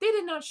 They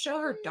did not show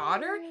her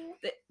daughter.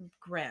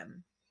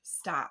 Grim,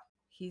 stop.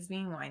 He's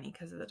being whiny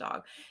because of the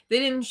dog. They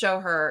didn't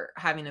show her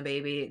having a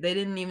baby. They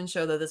didn't even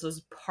show that this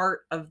was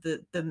part of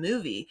the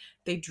movie.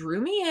 They drew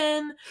me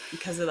in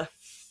because of the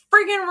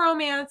friggin'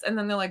 romance, and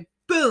then they're like,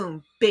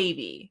 boom,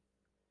 baby.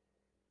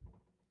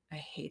 I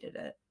hated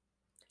it.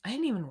 I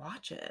didn't even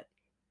watch it.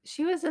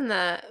 She was in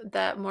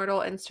that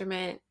Mortal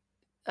Instrument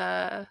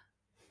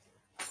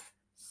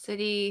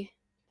City.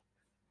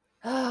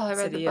 Oh, I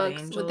read the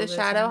books with the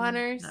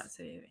Shadowhunters. Not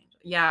City of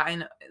Angels. Yeah, I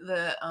know.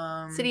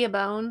 The City of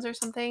Bones or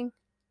something.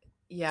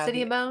 Yeah,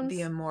 City of Bones,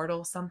 the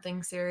Immortal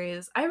something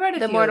series. I read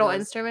the Mortal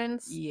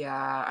Instruments.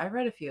 Yeah, I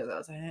read a few of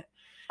those.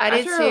 I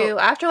did After too.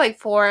 After like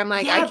 4, I'm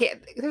like, I yeah,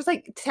 can't. There's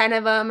like 10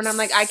 of them, and I'm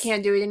like, I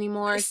can't do it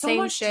anymore. so Same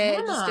much shit,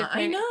 just drama.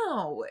 I different.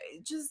 know.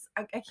 It just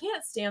I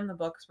can't stand the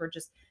books where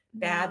just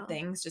bad No.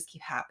 things just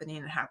keep happening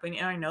and happening.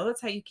 And I know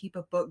that's how you keep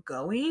a book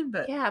going,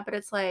 but Yeah, but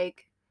it's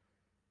like,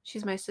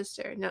 she's my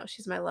sister. No,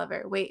 she's my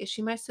lover. Wait, is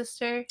she my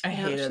sister? I No,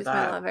 hated she's my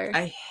that. lover.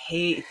 I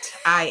hated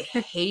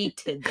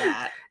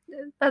that.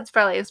 That's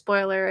probably a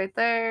spoiler right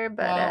there,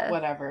 Well,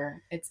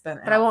 whatever. It's been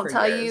but I out won't for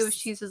tell you if years.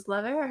 she's his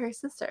lover or her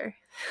sister.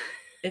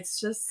 It's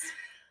just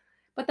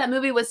But that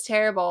movie was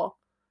terrible.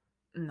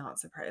 not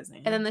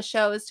surprising. And then the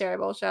show is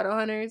terrible.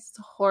 Shadowhunters, it's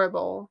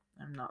horrible.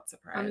 I'm not I'm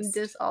surprised.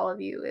 diss all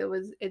of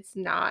you. It's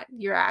not.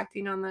 Your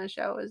acting on the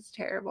show is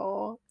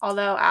terrible.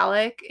 Although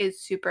Alec is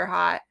super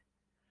hot.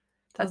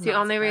 That's Does the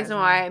not only surprise reason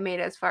me. why I made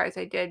it as far as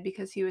I did,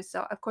 because he was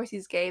so, of course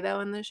he's gay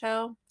though in the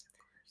show,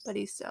 but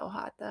he's so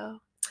hot though.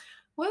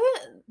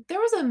 There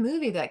was a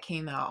movie that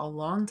came out a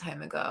long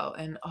time ago,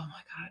 and oh my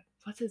god,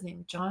 what's his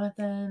name?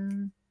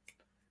 Jonathan.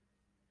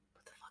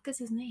 What the fuck is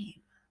his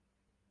name?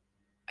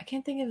 I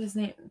can't think of his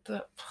name.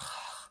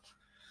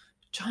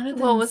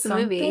 Jonathan What was the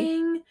something.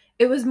 movie?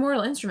 It was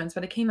Mortal Instruments,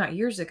 but it came out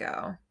years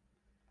ago.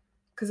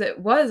 Because it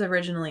was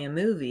originally a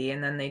movie,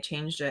 and then they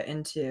changed it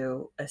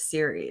into a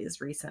series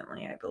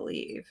recently, I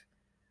believe.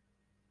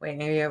 Wait,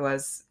 maybe it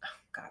was. Oh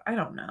god, I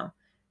don't know.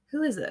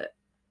 Who is it?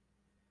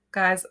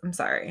 Guys, I'm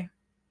sorry.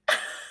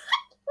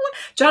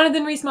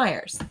 Jonathan Rhys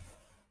Meyers.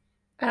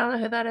 I don't know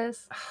who that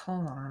is.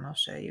 Hold on, I'll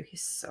show you.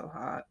 He's so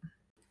hot.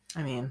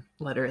 I mean,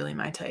 literally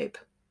my type.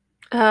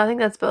 I think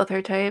that's both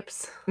her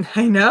types.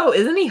 I know.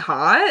 Isn't he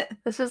hot?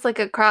 This is like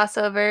a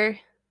crossover.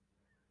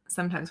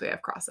 Sometimes we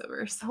have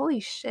crossovers. Holy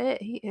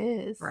shit, he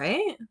is.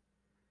 Right?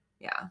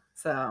 Yeah.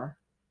 So,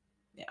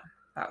 yeah,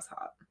 that was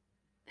hot.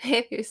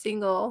 If you're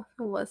single,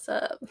 what's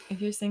up? If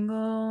you're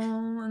single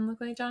and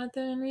look like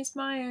Jonathan Rhys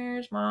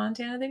Meyers,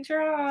 Montana thinks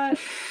you're hot.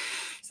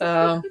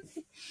 So,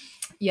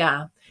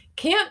 yeah.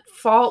 Can't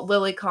fault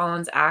Lily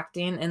Collins'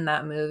 acting in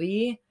that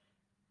movie.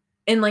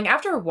 And like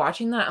after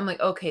watching that, I'm like,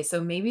 okay,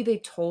 so maybe they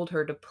told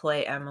her to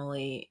play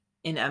Emily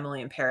in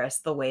Emily in Paris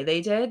the way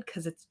they did,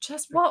 because it's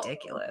just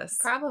ridiculous.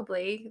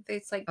 Probably.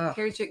 It's like, Ugh.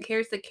 here's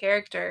the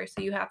character,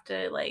 so you have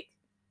to like.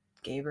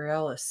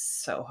 Gabriel is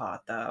so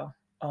hot though.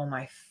 Oh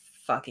my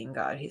fucking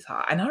god, he's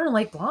hot. And I don't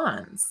like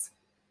blondes.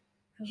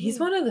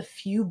 He's one of the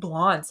few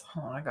blondes.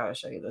 Oh, I gotta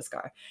show you this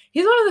guy.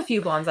 He's one of the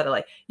few blondes that I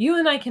like. You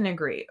and I can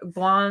agree.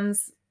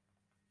 Blondes,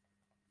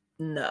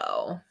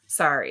 no.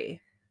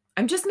 Sorry.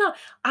 I'm just not.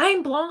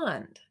 I'm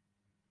blonde.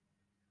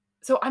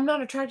 So I'm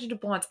not attracted to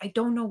blondes. I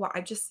don't know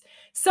why.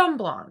 Some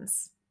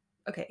blondes.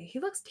 Okay,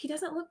 he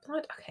doesn't look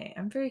blonde. Okay,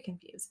 I'm very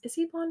confused. Is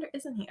he blonde or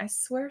isn't he? I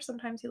swear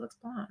sometimes he looks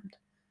blonde.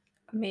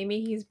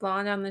 Maybe he's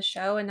blonde on the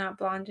show and not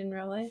blonde in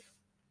real life.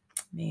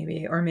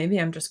 Maybe. Or maybe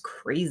I'm just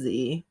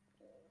crazy.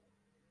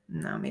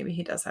 No, maybe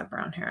he does have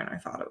brown hair and I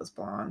thought it was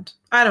blonde.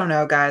 I don't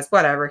know, guys.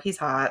 Whatever. He's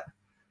hot.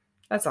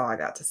 That's all I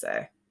got to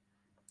say.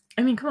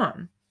 I mean, come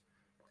on.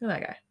 Look at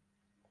that guy.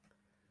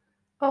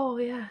 Oh,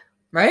 yeah.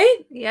 Right?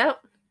 Yep.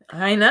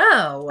 I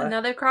know.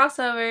 Another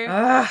crossover.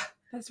 Ugh.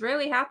 This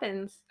really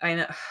happens. I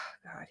know.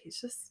 God,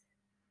 he's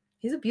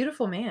a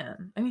beautiful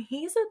man. I mean,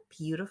 he's a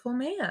beautiful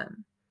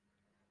man.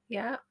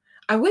 Yeah.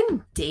 I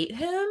wouldn't date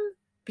him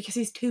because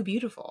he's too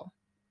beautiful.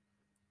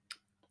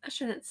 That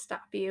shouldn't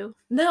stop you.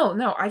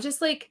 No, I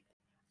just like,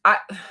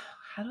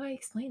 how do I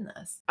explain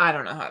this? I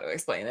don't know how to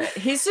explain it.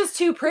 He's just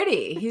too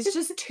pretty. He's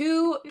just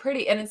too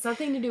pretty. And it's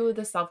nothing to do with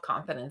the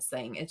self-confidence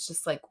thing. It's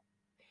just like,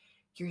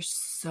 you're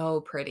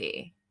so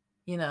pretty,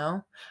 you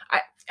know?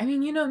 I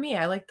mean, you know me.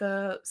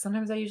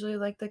 Sometimes I usually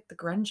like the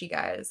grungy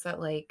guys that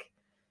like,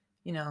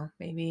 you know,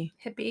 maybe.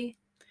 Hippie?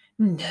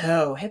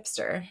 No,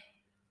 hipster.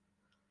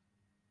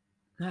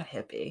 Not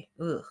hippie.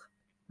 Ugh.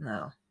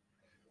 No.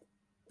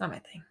 Not my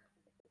thing.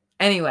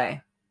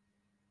 Anyway.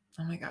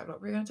 Oh my god, what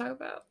were we going to talk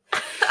about?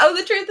 Oh,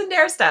 the truth and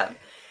dare stuff.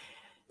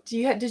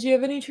 Did you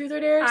have any truth or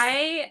dares?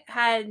 I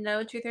had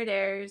no truth or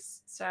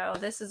dares, so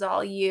this is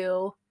all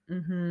you.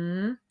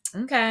 Mm-hmm.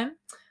 Okay.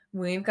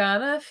 We've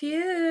got a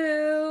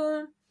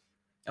few.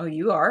 Oh,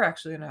 you are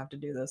actually going to have to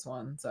do this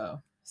one,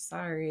 so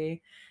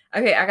sorry.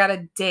 Okay, I got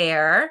a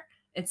dare.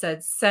 It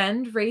said,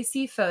 send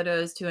racy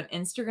photos to an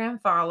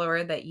Instagram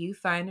follower that you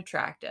find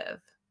attractive.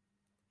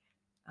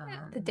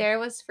 The dare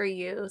was for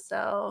you,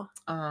 so.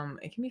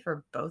 It can be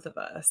for both of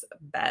us.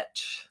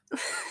 Betch.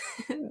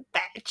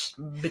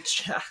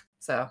 Bitch.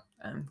 So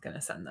I'm going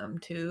to send them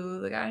to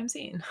the guy I'm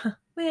seeing.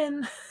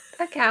 Win.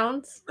 That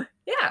counts.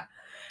 Yeah.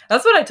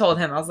 That's what I told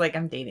him. I was like,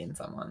 I'm dating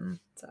someone.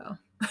 So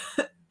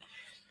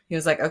he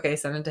was like, okay,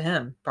 send it to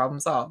him. Problem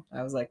solved.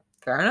 I was like,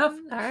 fair enough.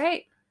 All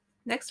right.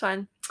 Next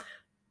one.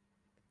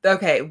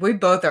 Okay, we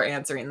both are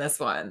answering this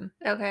one.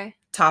 Okay.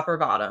 Top or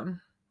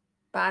bottom?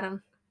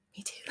 Bottom.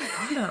 Me too.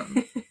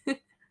 Bottom.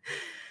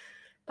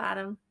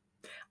 Bottom.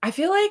 I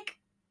feel like,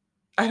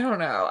 I don't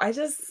know. I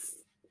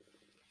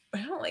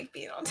don't like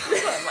being on top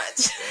that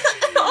much.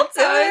 I'll do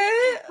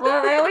it.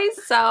 Well,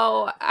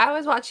 I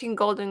was watching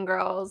Golden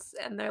Girls,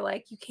 and they're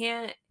like, you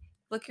can't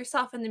look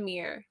yourself in the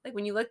mirror. Like,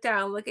 when you look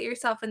down, look at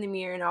yourself in the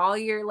mirror, and all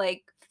your,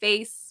 like,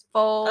 face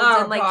folds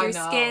Oh and like your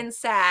God, no. skin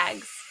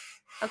sags.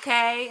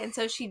 Okay? And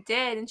so she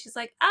did, and she's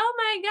like, "Oh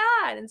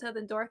my God." And so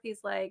then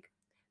Dorothy's like,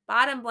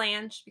 "Bottom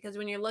Blanche, because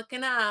when you're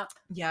looking up,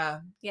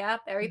 Yeah.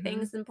 yep,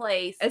 everything's in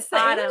place. It's the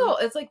Bottom." angle.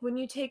 It's like when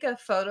you take a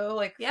photo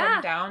like from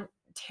Yeah. down,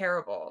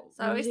 terrible.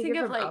 So I When you always take think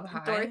it of from like up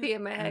high. Dorothy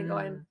in my head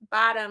going,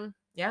 "Bottom."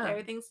 Yeah.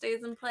 Everything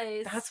stays in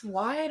place. That's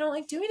why I don't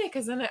like doing it,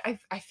 because then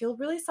I feel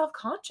really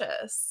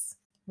self-conscious.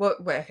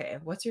 Okay,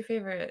 what's your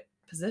favorite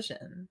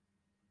position?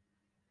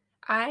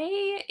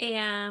 I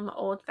am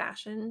old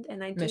fashioned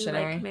and I do like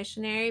Missionary?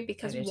 missionary I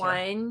because do too.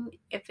 one,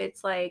 if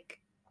it's like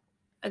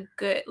a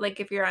good, like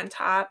if you're on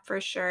top for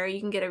sure, you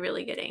can get a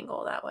really good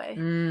angle that way.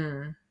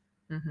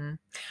 Mm-hmm.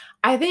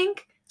 I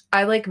think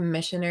I like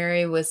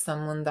missionary with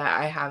someone that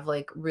I have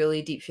like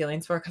really deep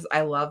feelings for, because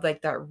I love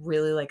like that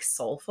really like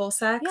soulful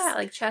sex. Yeah,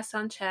 like chest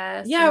on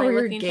chest. Yeah, and, like, where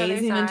you're looking each other's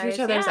gazing into each eyes.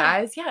 other's Yeah.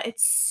 eyes. Yeah,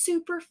 it's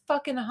super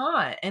fucking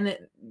hot. And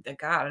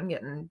God, I'm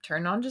getting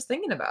turned on just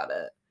thinking about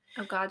it.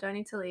 Oh God, do I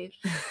need to leave?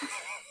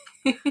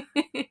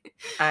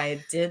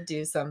 I did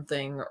do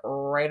something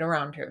right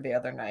around here the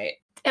other night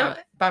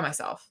by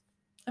myself.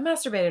 I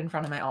masturbated in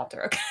front of my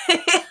altar, okay?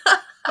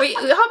 Wait,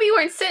 I hope you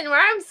weren't sitting where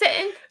I'm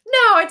sitting.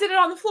 No, I did it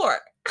on the floor.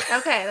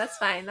 Okay, that's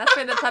fine. That's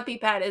where the puppy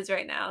pad is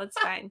right now. It's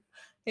fine.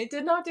 I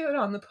did not do it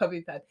on the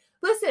puppy pad.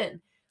 Listen.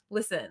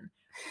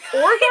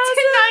 I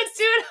did not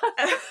do it on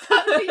the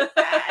puppy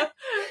pad.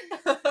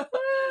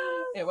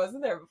 It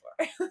wasn't there before.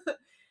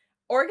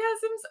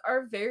 Orgasms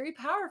are very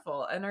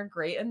powerful and are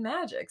great in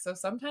magic. So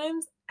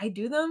sometimes I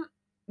do them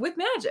with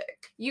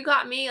magic. You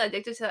got me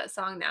addicted to that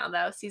song now,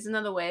 though. Season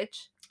of the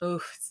Witch.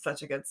 Oof,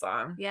 such a good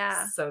song.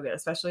 Yeah. So good,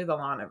 especially the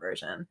Lana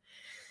version.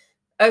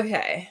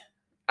 Okay.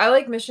 I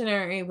like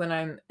missionary when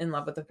I'm in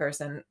love with a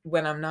person.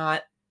 When I'm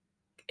not,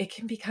 it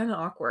can be kind of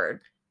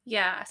awkward.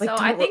 Yeah. Like, So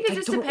I think it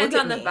just depends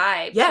on the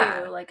vibe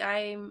Yeah. too. Like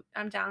I'm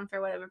down for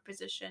whatever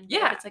position. But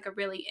Yeah. if it's like a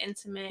really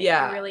intimate,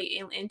 Yeah. you're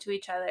really into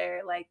each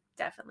other, like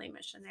definitely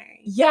missionary.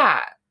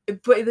 Yeah.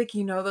 But like,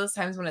 you know, those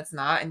times when it's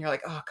not, and you're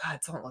like, oh God,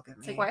 don't look at me.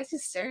 It's like, why is he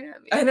staring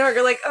at me? I know,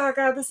 you're like, oh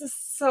God, this is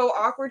so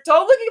awkward.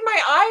 Don't look at my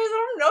eyes.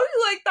 I don't know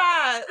you like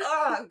that.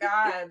 Oh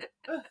God.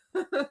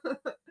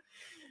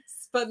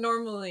 But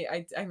normally,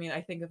 I mean,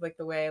 I think of like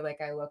the way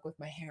like I look with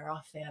my hair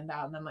all fanned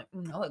out, and I'm like,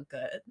 I look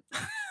good.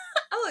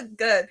 I look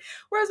good.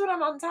 Whereas when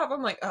I'm on top,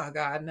 I'm like, oh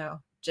God, no,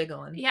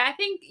 jiggling. Yeah, I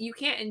think you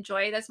can't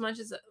enjoy it as much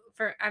as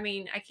I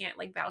mean, I can't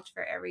like vouch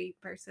for every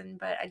person,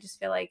 but I just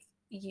feel like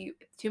too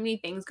many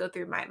things go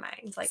through my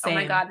mind. Like, oh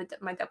my God,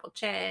 my double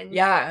chin.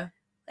 Yeah.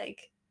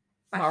 Like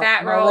my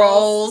fat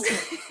rolls.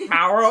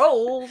 My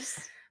rolls.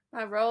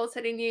 My rolls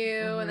hitting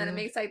you, and then it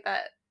makes like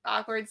that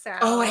awkward sound.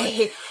 Oh, I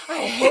hate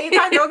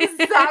that. I know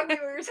exactly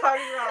what you're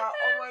talking about.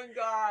 Oh my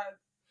God.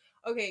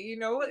 Okay, you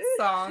know what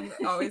song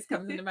always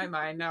comes into my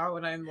mind now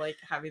when I'm like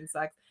having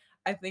sex?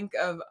 I think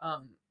of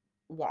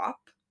WAP.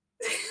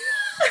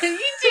 You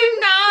do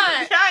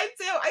not.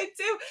 Yeah, I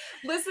do.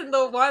 Listen,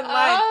 the one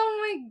line. Oh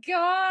my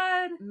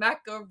God.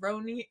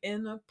 Macaroni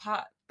in a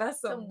pot.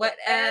 That's some wet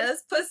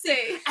ass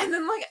pussy. And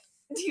then like,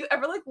 do you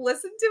ever like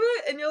listen to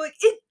it and you're like,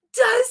 it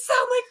does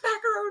sound like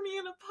macaroni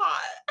in a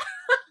pot.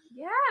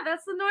 Yeah,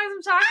 that's the noise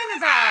I'm talking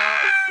about.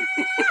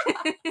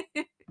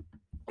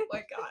 Oh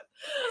my God.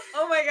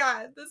 Oh my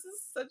God. This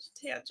is such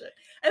tangent.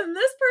 And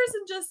this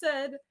person just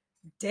said,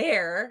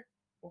 dare.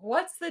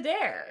 What's the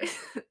dare?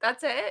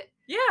 That's it?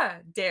 Yeah,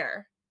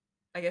 dare.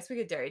 I guess we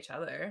could dare each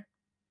other.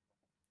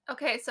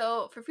 Okay,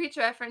 so for future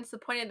reference, the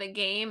point of the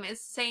game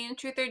is saying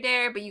truth or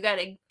dare, but you got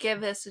to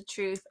give us a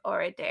truth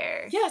or a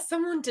dare. Yeah,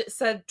 someone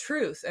said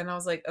truth, and I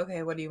was like,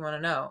 okay, what do you want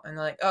to know? And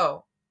they're like,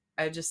 oh,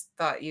 I just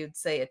thought you'd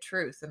say a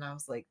truth. And I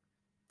was like,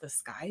 the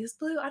sky is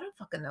blue? I don't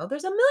fucking know.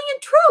 There's a million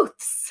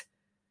truths.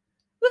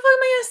 What the fuck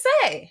am I gonna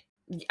say?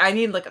 I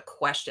need like a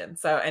question.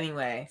 So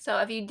anyway. So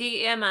if you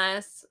DM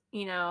us,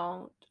 you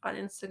know, on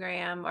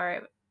Instagram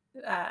or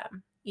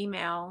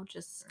email,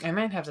 just... I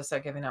might have to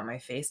start giving out my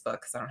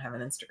Facebook because I don't have an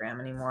Instagram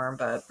anymore,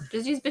 but...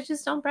 Just use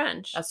Bitches Don't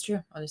Brunch. That's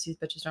true. I'll just use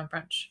Bitches Don't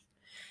Brunch.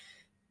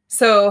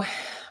 So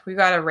we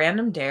got a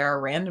random dare, a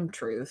random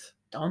truth.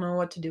 Don't know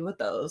what to do with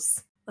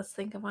those. Let's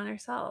think of one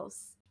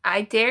ourselves.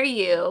 I dare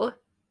you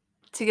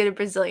to get a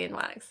Brazilian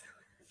wax.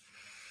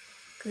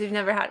 Because you've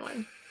never had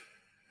one.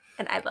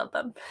 And I love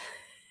them.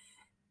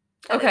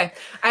 Okay.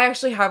 I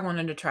actually have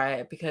wanted to try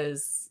it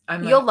because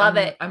You'll love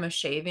it. I'm a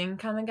shaving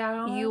kind of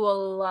gal. You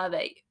will love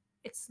it.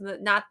 It's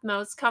not the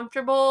most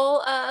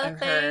comfortable I've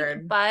thing,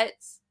 heard. but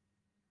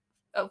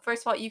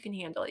first of all, you can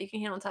handle it. You can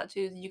handle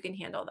tattoos. You can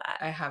handle that.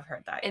 I have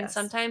heard that, And yes.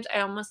 sometimes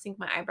I almost think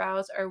my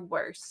eyebrows are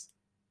worse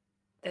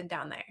than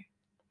down there.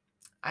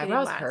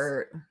 Eyebrows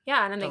hurt.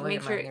 Yeah, and then Don't they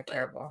make sure they're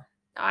terrible.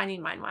 I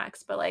need mine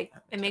waxed, but like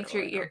it makes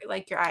your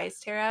eyes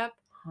tear up.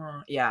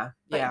 Huh. Yeah.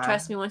 But yeah.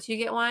 trust me, once you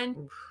get one,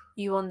 Oof.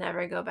 you will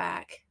never go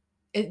back.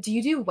 Do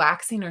you do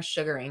waxing or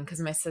sugaring?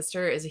 Because my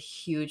sister is a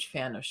huge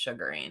fan of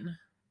sugaring.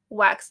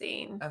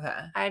 Waxing. Okay.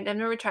 I've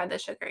never tried the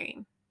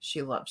sugaring.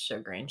 She loves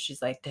sugaring.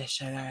 She's like, the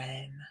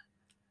sugaring.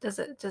 Does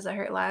it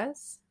hurt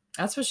less?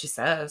 That's what she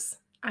says.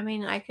 I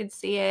mean, I could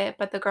see it,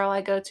 but the girl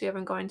I go to, I've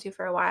been going to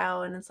for a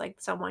while, and it's like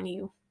someone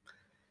you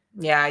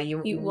Yeah,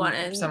 you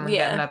wanted, someone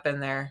getting yeah. up in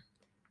there.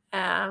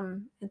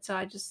 And so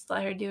I just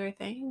let her do her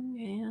thing,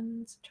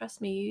 and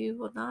trust me, you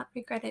will not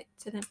regret it,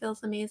 and it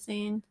feels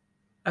amazing.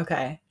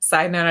 Okay.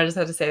 Side note, I just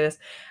had to say this.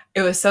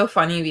 It was so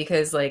funny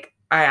because like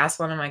I asked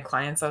one of my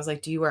clients, I was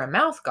like, "Do you wear a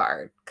mouth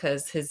guard?"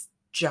 Because his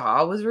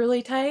jaw was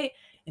really tight,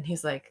 and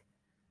he's like,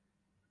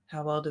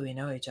 "How well do we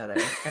know each other?"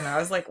 And I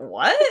was like,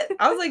 "What?"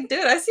 I was like,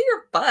 "Dude, I see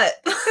your butt."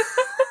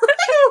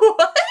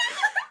 What?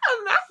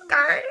 A mouth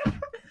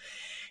guard?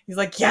 He's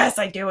like, "Yes,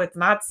 I do. It's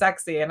not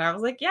sexy." And I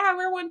was like, "Yeah, I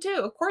wear one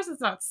too. Of course,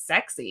 it's not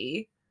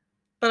sexy."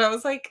 But I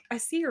was like, "I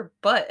see your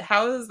butt.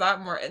 How is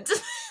that more intimate?"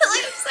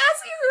 Like, I'm just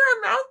asking for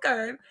a mouth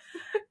guard.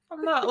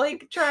 I'm not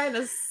like trying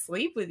to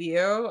sleep with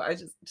you.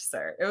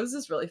 Sir, it was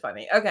just really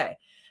funny. Okay.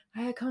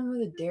 I come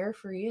with a dare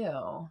for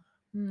you.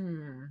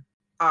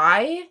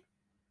 I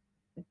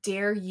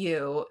dare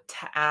you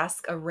to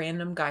ask a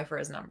random guy for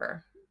his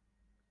number.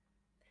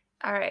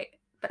 All right,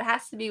 but it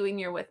has to be when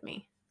you're with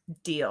me.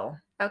 Deal.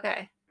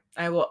 Okay.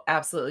 I will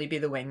absolutely be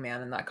the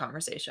wingman in that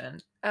conversation.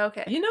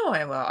 Okay. You know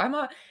I will. I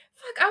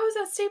was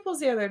at Staples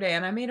the other day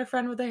and I made a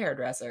friend with a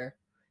hairdresser.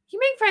 You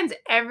make friends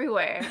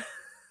everywhere.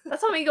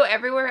 That's why when you go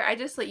everywhere, I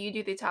just let you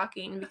do the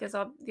talking because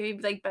I'll be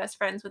like best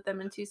friends with them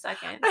in 2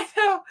 seconds. I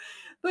know.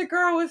 The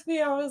girl with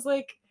me, I was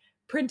like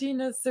printing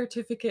a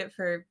certificate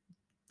for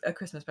a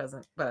Christmas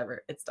present.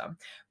 Whatever. It's dumb.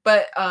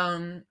 But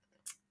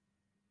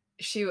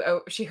she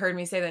heard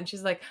me say that and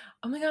she's like,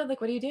 "Oh my god, like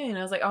what are you doing?" And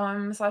I was like, "Oh, I'm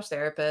a massage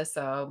therapist,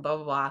 so blah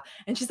blah blah."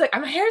 And she's like,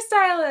 "I'm a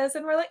hairstylist."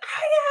 And we're like, "Oh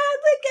my god,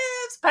 the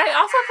gifts." But I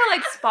also feel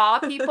like spa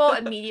people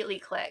immediately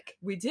click.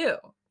 We do.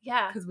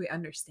 Yeah. Because we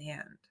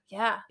understand.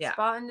 Yeah. Yeah.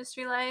 Spa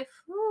industry life.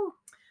 Woo.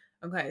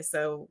 Okay,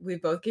 so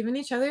we've both given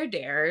each other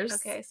dares.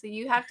 Okay, so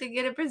you have to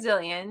get a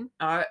Brazilian.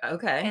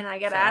 Okay. And I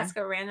gotta fair. ask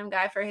a random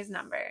guy for his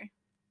number.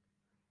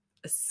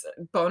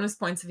 Bonus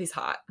points if he's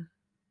hot.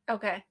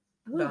 Okay.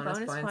 Ooh, bonus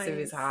points if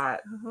he's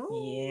hot. Ooh.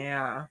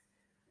 Yeah.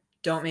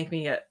 Don't make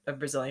me get a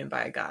Brazilian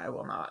by a guy. I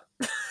will not.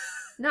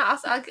 No,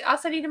 I'll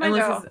send you to my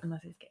girl.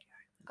 Unless he's gay.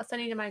 I'll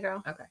send you to my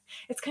girl. Okay.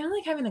 It's kind of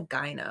like having a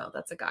gyno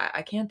that's a guy.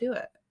 I can't do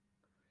it.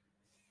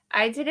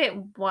 I did it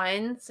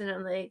once and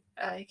I'm like,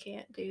 I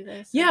can't do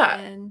this. Yeah.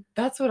 Again.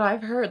 That's what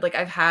I've heard. Like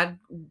I've had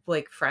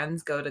like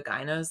friends go to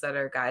gynos that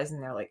are guys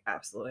and they're like,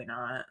 absolutely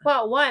not.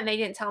 Well, one, they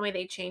didn't tell me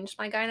they changed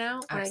my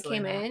gyno when Absolutely I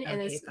came not. in, I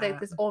and hate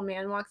this old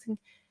man walks in.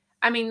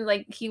 I mean,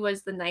 like he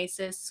was the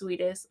nicest,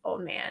 sweetest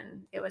old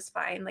man. It was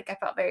fine. Like I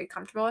felt very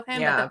comfortable with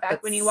him. Yeah, but the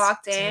fact when he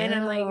walked in,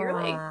 I'm like, you're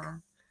like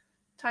still.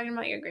 talking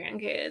about your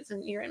grandkids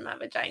and you're in my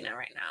vagina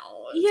right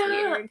now. It's Yeah,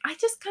 weird. I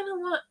just kind of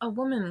want a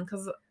woman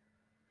because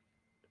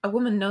a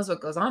woman knows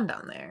what goes on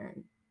down there.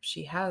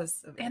 She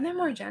has, And they're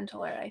more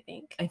gentler, I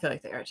think. I feel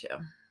like they are too.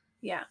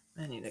 Yeah.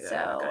 I need to go. So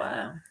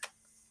I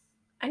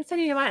can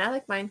send you to mine. I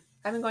like mine.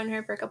 I've been going to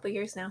her for a couple of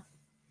years now.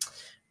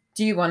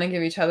 Do you want to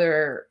give each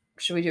other?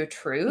 Should we do a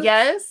truth?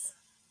 Yes,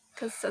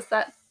 because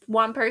that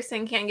one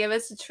person can't give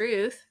us the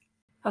truth.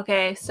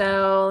 Okay,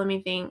 so let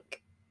me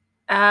think.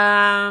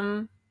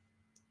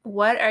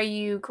 What are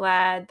you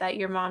glad that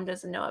your mom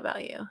doesn't know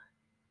about you?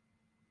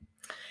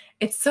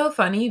 It's so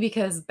funny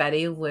because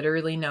Betty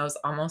literally knows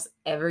almost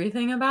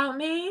everything about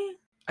me.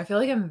 I feel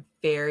like I'm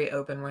very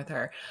open with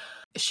her.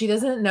 She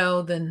doesn't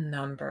know the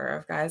number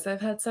of guys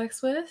I've had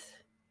sex with.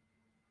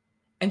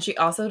 And she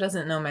also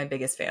doesn't know my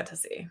biggest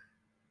fantasy.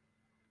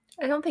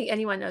 I don't think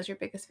anyone knows your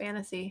biggest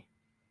fantasy.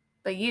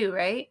 But you,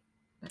 right?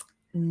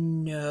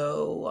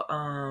 No.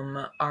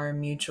 Our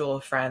mutual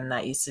friend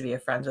that used to be a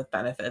Friends with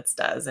Benefits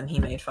does, and he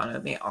made fun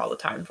of me all the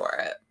time for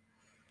it.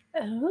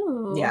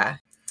 Oh. Yeah.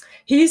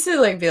 He used to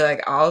like be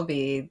like, I'll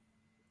be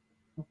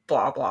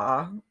blah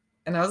blah.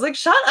 And I was like,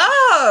 shut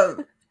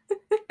up.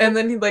 And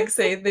then he'd like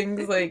say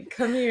things like,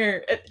 come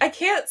here. I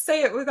can't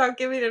say it without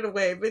giving it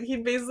away, but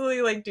he'd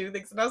basically like do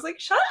things. And I was like,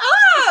 shut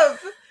up.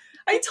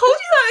 I told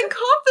you that in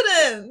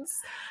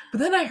confidence. But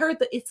then I heard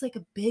that it's like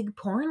a big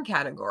porn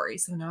category.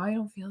 So now I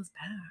don't feel as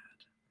bad.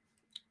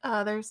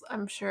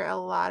 I'm sure a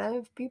lot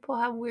of people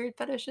have weird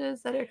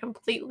fetishes that are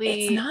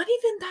completely. It's not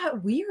even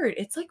that weird.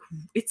 It's like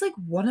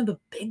one of the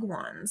big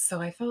ones. So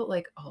I felt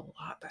like a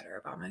lot better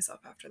about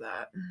myself after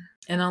that.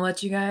 And I'll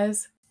let you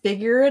guys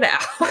figure it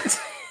out.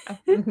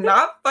 I'm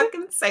not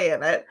fucking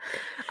saying it.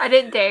 I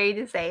didn't dare you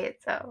to say it,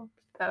 so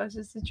that was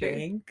just the truth.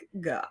 Thank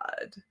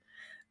God.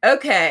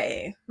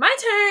 Okay, my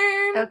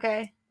turn.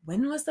 Okay.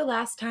 When was the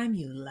last time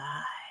you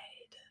lied?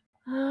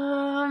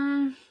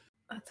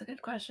 That's a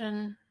good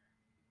question.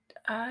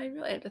 I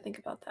really have to think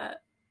about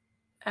that.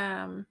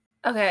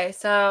 Okay,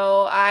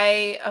 so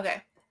I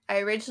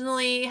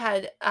originally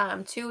had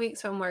 2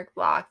 weeks from work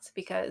blocked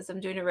because I'm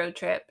doing a road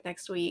trip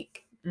next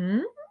week.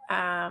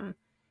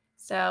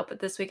 But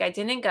this week I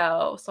didn't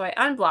go, so I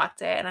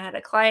unblocked it, and I had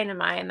a client of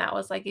mine that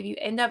was like, if you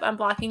end up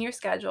unblocking your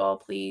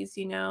schedule, please,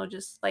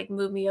 just like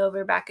move me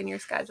over back in your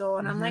schedule.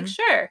 And I'm like,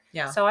 sure.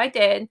 Yeah. So I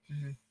did.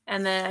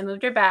 And then I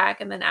moved her back,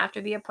 and then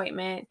after the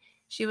appointment,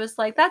 she was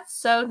like, that's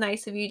so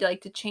nice of you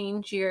to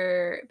change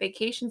your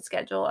vacation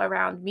schedule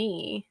around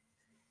me.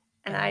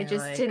 And I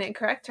just didn't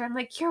correct her. I'm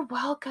like, you're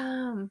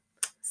welcome.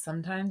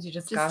 Sometimes you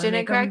just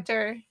didn't correct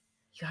her.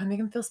 You gotta make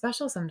them feel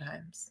special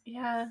sometimes.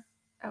 Yeah.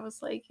 I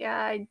was like,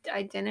 yeah,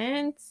 I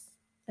didn't.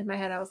 In my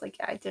head, I was like,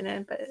 yeah, I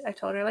didn't. But I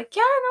told her, like,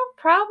 yeah,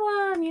 no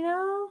problem, you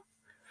know?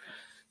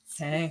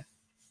 Hey.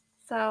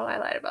 So I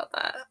lied about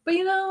that. But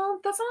you know,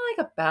 that's not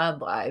like a bad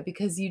lie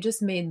because you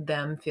just made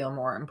them feel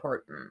more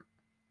important.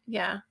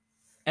 Yeah.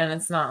 And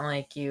it's not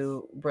like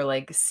you were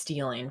like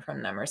stealing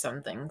from them or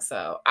something.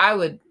 So I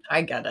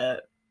get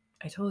it.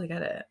 I totally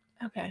get it.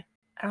 Okay.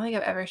 I don't think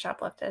I've ever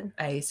shoplifted.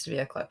 I used to be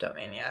a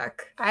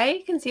kleptomaniac.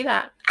 I can see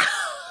that.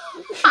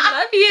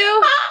 Love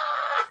you.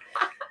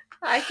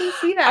 I can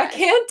see that. I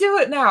can't do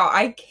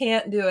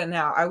it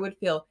now. I would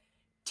feel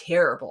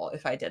terrible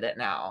if I did it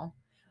now.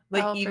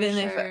 Like, Oh, even for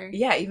if, sure.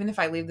 even if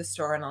I leave the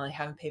store and I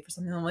haven't paid for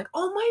something, I'm like,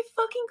 oh my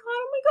fucking God,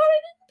 oh my God, I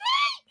didn't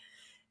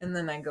pay. And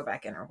then I go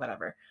back in or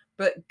whatever.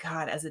 But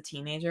God, as a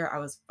teenager, I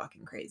was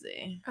fucking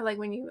crazy. Or like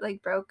when you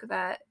like broke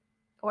that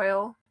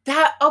oil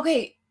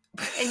Okay.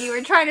 and you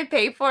were trying to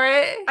pay for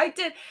it. I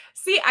did.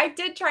 See, I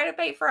did try to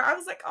pay for it. I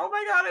was like, oh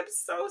my God, I'm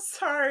so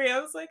sorry. I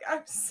was like,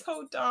 I'm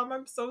so dumb.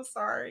 I'm so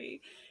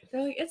sorry.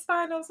 They're like, it's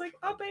fine. I was like,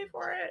 I'll pay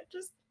for it.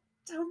 Just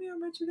tell me how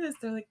much it is.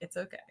 They're like, it's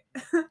okay.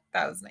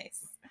 That was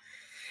nice.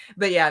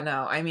 But yeah,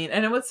 no, I mean,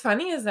 and what's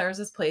funny is there was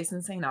this place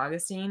in St.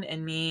 Augustine,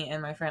 and me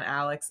and my friend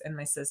Alex and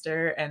my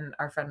sister and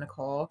our friend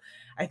Nicole,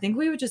 I think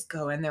we would just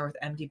go in there with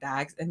empty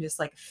bags and just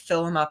like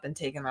fill them up and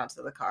take them out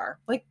to the car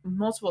like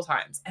multiple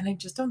times. And I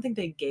just don't think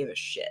they gave a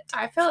shit.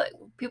 I feel like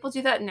people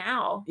do that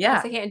now. Yeah.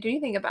 Because they can't do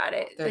anything about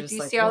it. They're Like, just do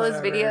you like, see all those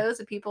whatever. videos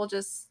of people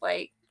just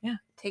like Yeah.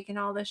 taking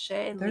all this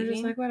shit and They're leaving?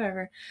 just like,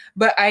 whatever.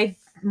 But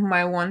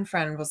my one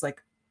friend was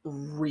like,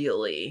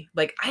 really,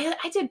 like,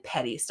 I did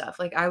petty stuff.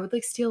 Like, I would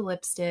like steal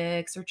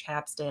lipsticks or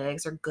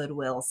chapsticks or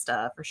Goodwill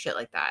stuff or shit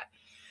like that.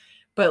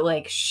 But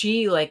like,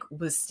 she like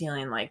was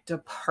stealing like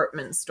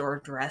department store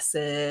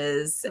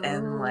dresses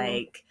and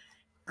like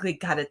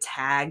got a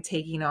tag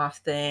taking off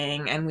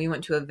thing. And we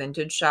went to a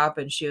vintage shop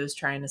and she was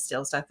trying to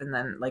steal stuff. And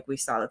then like we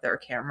saw that there were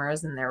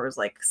cameras and there was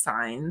like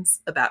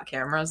signs about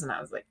cameras. And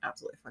I was like,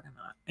 absolutely fucking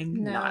not. I'm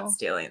not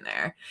stealing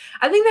there.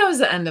 I think that was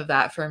the end of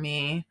that for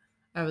me.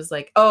 I was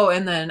like, oh,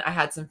 and then I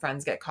had some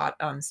friends get caught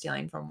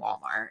stealing from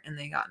Walmart and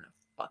they got in a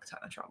fuck ton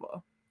of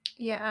trouble.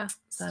 Yeah.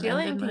 So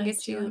stealing can get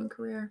stealing you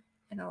career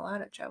in a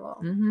lot of trouble.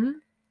 Mm-hmm.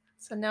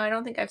 So no, I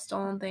don't think I've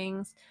stolen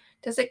things.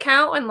 Does it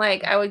count when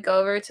like I would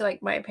go over to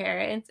like my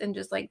parents and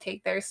just like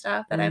take their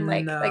stuff that I'm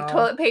like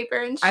toilet paper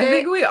and shit? I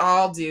think we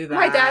all do that.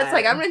 My dad's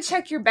like, I'm gonna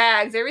check your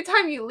bags every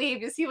time you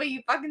leave to see what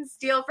you fucking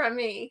steal from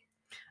me.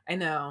 I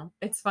know.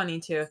 It's funny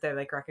too if they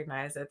like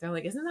recognize it. They're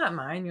like, isn't that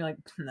mine? You're like,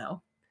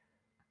 no.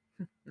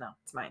 No,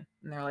 it's mine.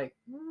 And they're like,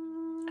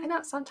 I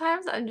know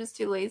sometimes I'm just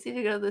too lazy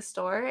to go to the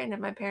store, and if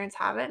my parents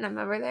have it and I'm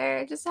over there,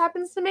 it just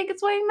happens to make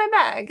its way in my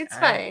bag. It's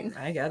fine.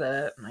 I get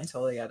it. I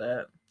totally get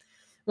it.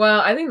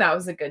 Well, I think that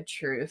was a good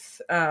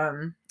truth.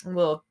 A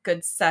little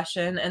good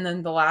session. And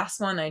then the last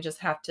one, I just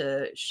have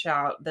to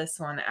shout this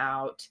one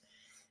out.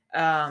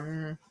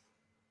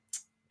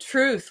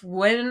 Truth.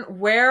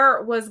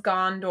 Where was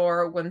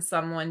Gondor when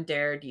someone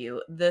dared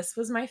you? This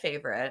was my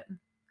favorite.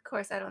 Of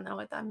course, I don't know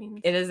what that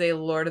means. It is a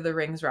Lord of the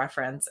Rings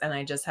reference, and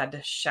I just had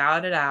to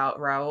shout it out.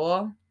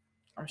 Raul,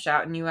 I'm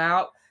shouting you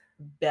out.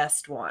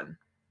 Best one.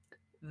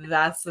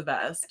 That's the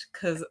best,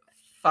 because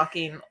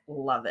fucking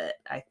love it.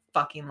 I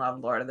fucking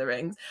love Lord of the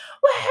Rings.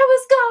 Where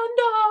was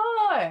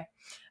Gondor?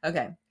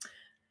 Okay.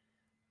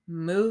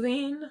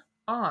 Moving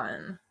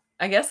on.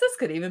 I guess this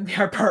could even be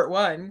our part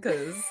 1,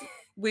 because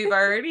we've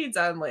already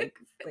done like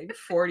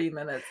 40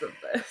 minutes of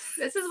this.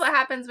 This is what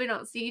happens we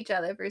don't see each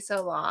other for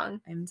so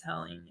long. I'm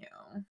telling you.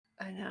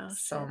 I know.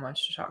 So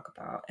much to talk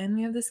about. And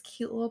we have this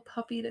cute little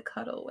puppy to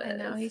cuddle with. I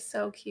know, he's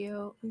so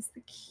cute. He's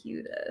the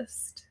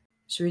cutest.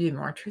 Should we do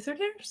more truth or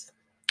dares?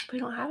 We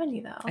don't have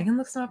any though. I can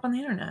look some up on the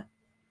internet.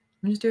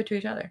 We just do it to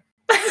each other.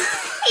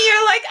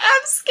 You're like,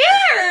 I'm scared.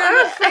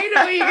 I'm afraid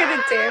of what you're going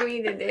to dare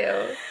me to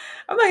do.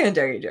 I'm not going to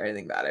dare you to do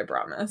anything bad, I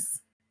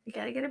promise. You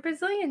got to get a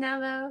Brazilian now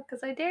though,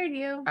 because I dared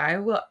you. I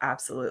will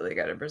absolutely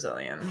get a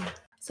Brazilian.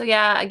 So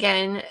yeah,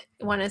 again,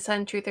 want to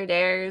send truth or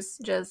dares,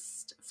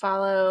 just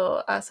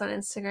follow us on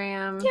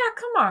Instagram. Yeah,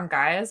 come on,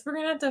 guys. We're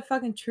going to have to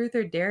fucking truth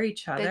or dare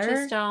each other.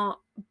 Bitches Don't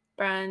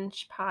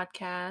Brunch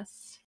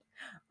podcast.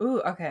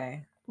 Ooh,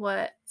 okay.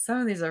 What? Some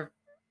of these are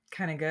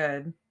kind of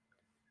good.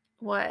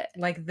 What?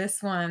 Like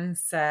this one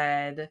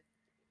said,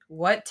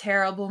 what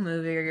terrible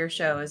movie or your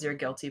show is your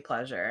guilty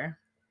pleasure?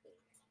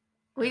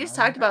 We just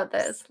talked about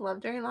this.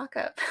 Love During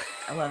Lockup.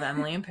 I love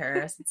Emily in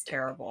Paris. It's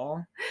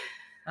terrible.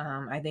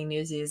 I think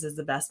Newsies is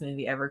the best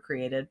movie ever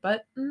created,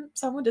 but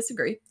some would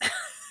disagree.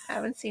 I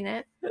haven't seen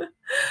it.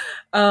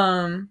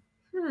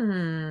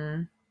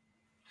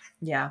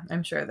 Yeah,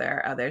 I'm sure there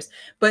are others.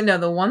 But no,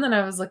 the one that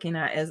I was looking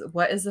at is,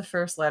 what is the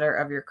first letter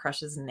of your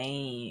crush's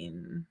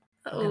name?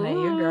 Looking at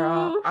you,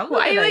 girl.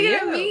 Why are you looking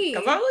at me?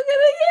 Because I'm looking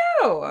at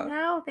you.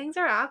 No, things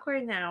are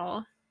awkward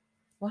now.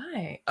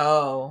 Why?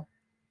 Oh.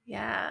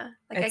 Yeah.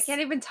 Like, I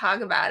can't even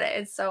talk about it.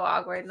 It's so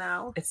awkward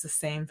now. It's the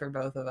same for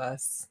both of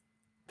us.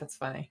 That's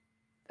funny.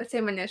 The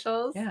same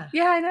initials? Yeah.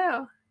 Yeah, I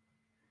know.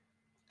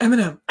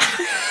 Eminem.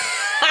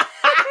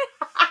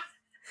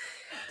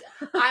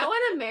 I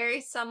want to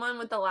marry someone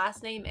with the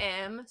last name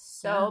M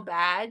so Yeah.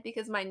 bad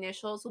because my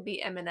initials will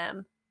be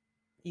Eminem.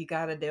 You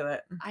gotta do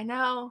it. I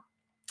know.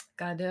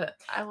 Gotta do it.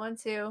 I want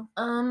to.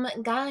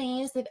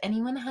 Guys, if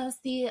anyone has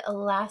the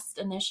last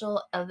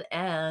initial of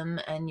M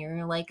and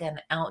you're like an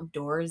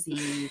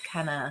outdoorsy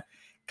kind of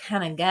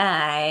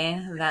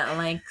guy that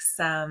likes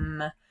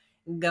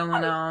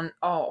going on.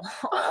 Oh,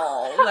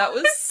 that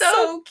was So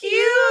so cute.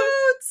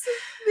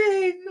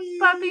 cute, baby.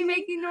 Puppy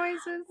making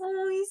noises.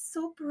 Oh, he's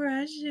so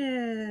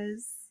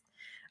precious.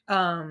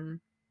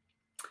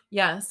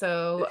 Yeah,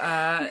 so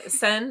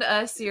send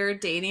us your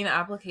dating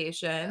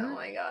application. Oh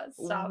my god,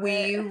 stop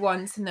We it.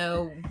 want to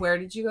know, where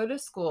did you go to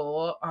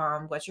school?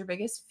 What's your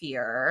biggest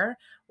fear?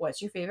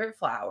 What's your favorite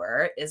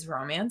flower? Is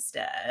romance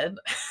dead?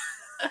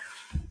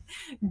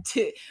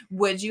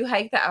 Would you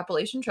hike the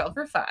Appalachian Trail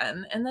for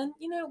fun? And then,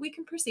 we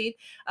can proceed.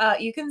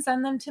 You can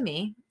send them to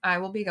me. I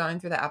will be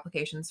going through the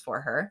applications for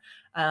her,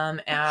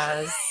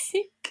 as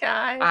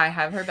God. I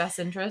have her best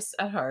interests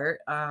at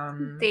heart.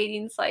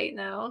 Dating site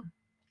now.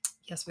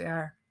 Yes, we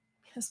are.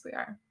 Yes, we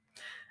are.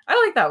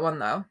 I like that one,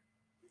 though.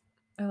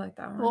 I like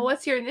that one. Well,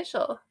 what's your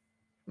initial?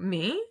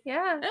 Me?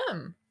 Yeah.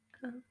 M.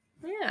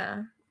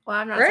 Yeah. Well,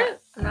 I'm not. Right?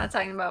 I'm not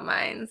talking about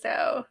mine.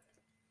 So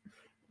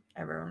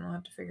Everyone will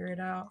have to figure it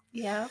out.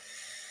 yeah.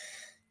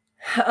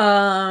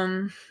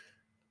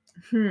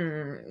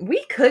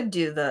 We could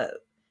do the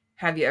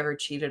have you ever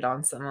cheated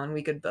on someone?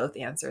 We could both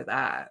answer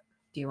that.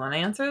 Do you want to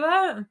answer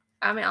that?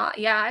 I mean,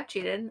 I've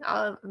cheated.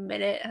 I'll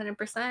admit it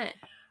 100%.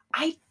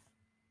 I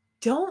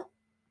don't.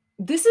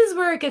 This is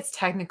where it gets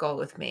technical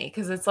with me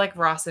because it's like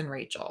Ross and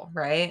Rachel,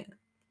 right?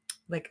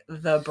 Like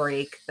the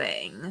break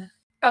thing.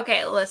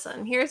 Okay,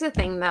 listen. Here's the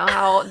thing, though.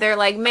 How they're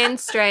like men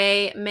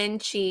stray, men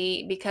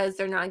cheat because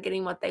they're not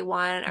getting what they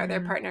want, or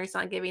their partner's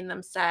not giving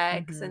them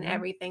sex and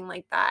everything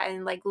like that.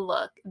 And like,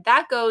 look,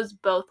 that goes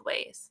both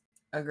ways.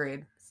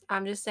 Agreed.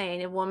 I'm just saying,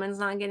 if a woman's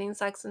not getting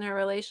sex in her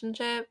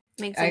relationship,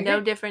 makes I no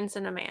agree. difference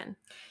in a man.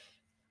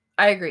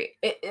 I agree.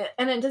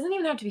 And it doesn't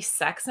even have to be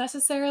sex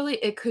necessarily.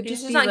 It could You're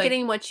just just be not like,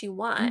 getting what you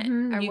want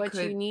or what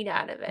could, you need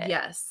out of it.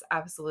 Yes,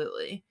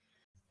 absolutely.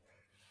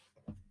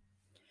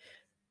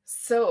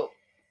 So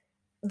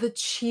the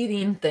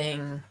cheating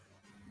thing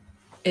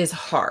is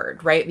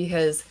hard, right?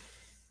 Because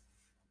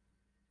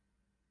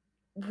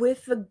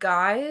with the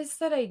guys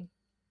that I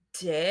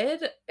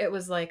did, it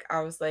was like,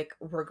 I was like,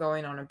 we're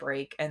going on a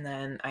break. And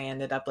then I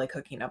ended up like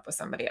hooking up with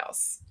somebody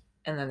else.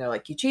 And then they're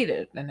like, you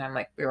cheated. And I'm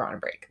like, we were on a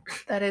break.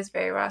 That is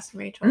very Ross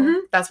and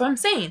Rachel. That's what I'm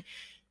saying.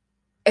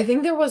 I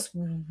think there was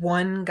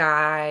one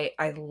guy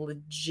I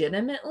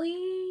legitimately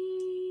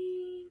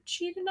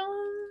cheated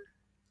on.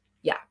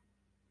 Yeah.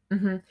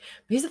 But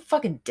he's a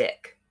fucking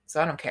dick.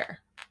 So I don't care.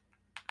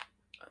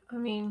 I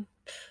mean,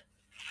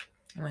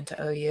 I went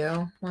to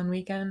OU one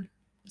weekend.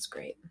 It was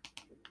great.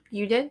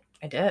 You did?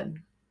 I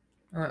did.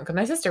 Because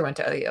my sister went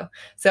to OU.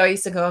 So I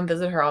used to go and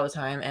visit her all the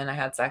time, and I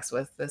had sex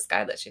with this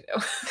guy that she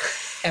knew.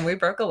 And we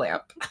broke a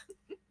lamp.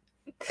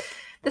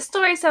 The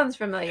story sounds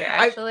familiar,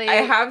 actually.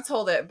 I have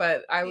told it,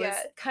 but I was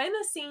kind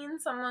of seeing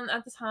someone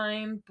at the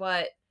time,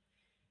 but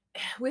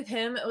with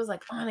him, it was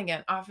like on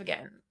again, off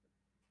again.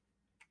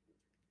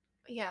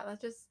 Yeah,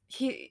 that's just...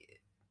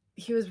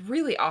 He was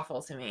really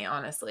awful to me,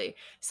 honestly.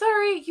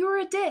 Sorry, you were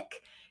a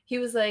dick. He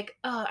was like,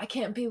 oh, I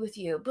can't be with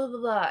you, blah, blah,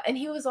 blah. And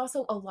he was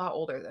also a lot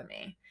older than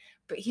me.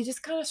 But he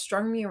just kind of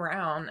strung me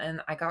around,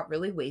 and I got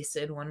really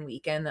wasted one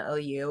weekend at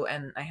OU,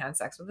 and I had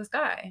sex with this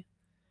guy.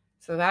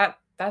 So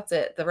that's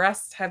it. The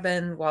rest have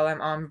been while I'm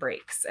on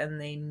breaks,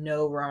 and they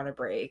know we're on a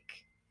break.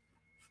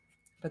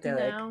 But they're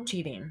like,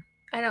 cheating.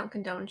 I don't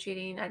condone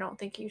cheating. I don't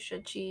think you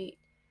should cheat.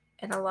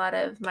 And a lot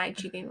of my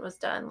cheating was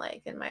done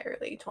like in my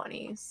early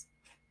 20s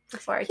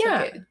before I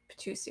took it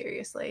too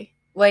seriously.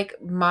 Like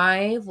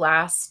my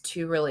last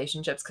two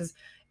relationships, because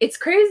it's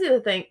crazy to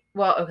think,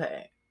 well,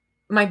 okay,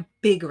 my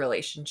big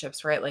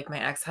relationships, right? Like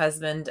my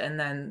ex-husband and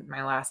then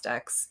my last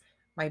ex,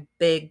 my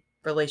big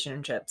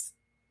relationships.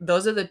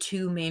 Those are the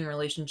two main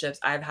relationships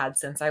I've had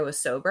since I was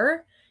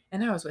sober.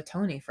 And I was with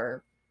Tony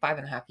for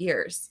 5.5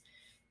 years.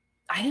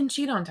 I didn't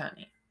cheat on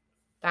Tony.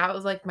 That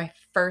was like my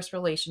first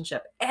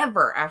relationship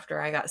ever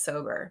after I got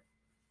sober.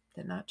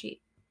 Did not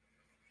cheat.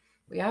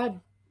 We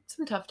had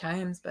some tough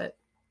times, but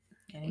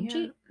I didn't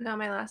cheat. No,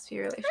 my last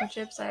few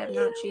relationships, I have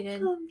not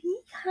cheated.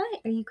 Hi,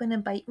 are you going to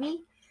bite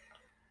me?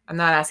 I'm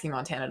not asking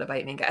Montana to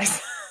bite me, guys.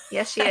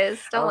 Yes, she is.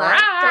 Don't lie.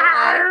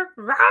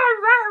 Don't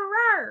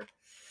lie.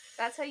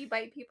 That's how you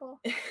bite people?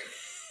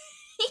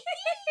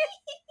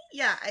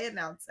 Yeah, I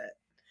announce it.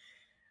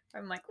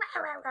 I'm like,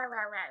 rah, rah, rah,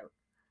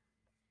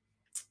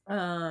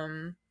 rah,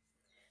 rah.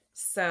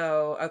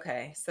 So,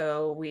 okay.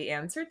 So we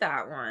answered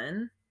that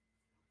one.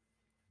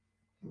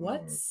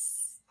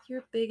 What's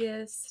your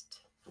biggest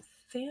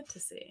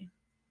fantasy?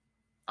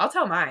 I'll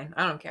tell mine.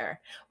 I don't care.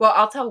 Well,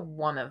 I'll tell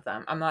one of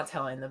them. I'm not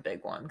telling the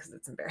big one because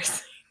it's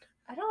embarrassing.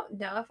 I don't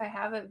know if I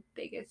have a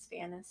biggest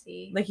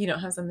fantasy. Like you don't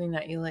have something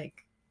that you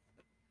like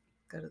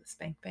go to the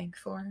spank bank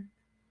for?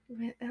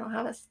 I don't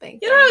have a spank.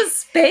 You don't have a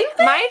spank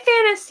bank? My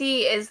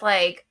fantasy is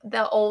like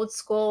the old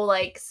school,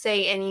 like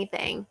say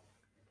anything.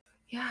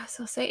 Yeah,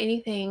 so Say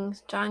Anything.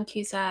 John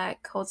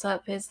Cusack holds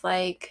up his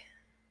like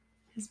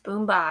his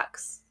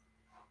boombox.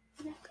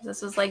 Because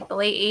this was like the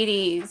late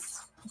 80s.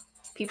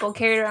 People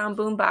carried around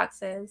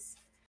boomboxes.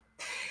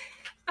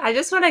 I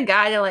just want a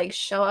guy to like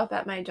show up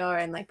at my door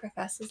and like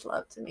profess his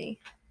love to me.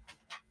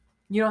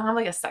 You don't have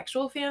like a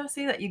sexual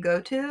fantasy that you go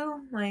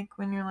to, like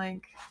when you're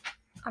like,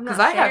 I'm because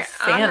not I have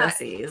sharing.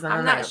 fantasies.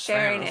 I'm not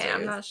sharing it.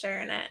 I'm not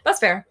sharing it. That's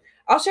fair.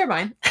 I'll share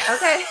mine.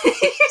 Okay. You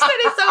said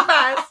it so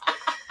fast.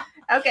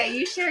 Okay,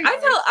 you share yours.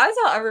 I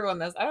tell everyone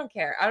this. I don't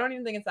care. I don't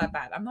even think it's that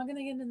bad. I'm not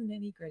gonna get into the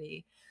nitty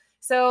gritty.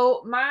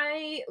 So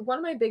one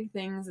of my big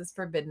things is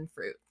forbidden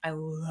fruit. I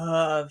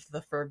love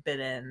the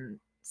forbidden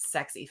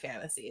sexy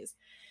fantasies.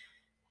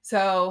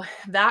 So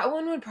that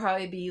one would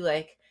probably be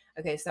like,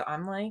 okay, so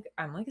I'm like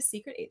a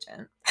secret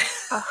agent.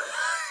 Oh.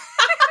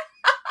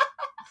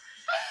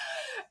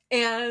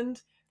 And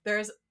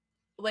there's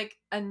like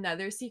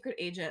another secret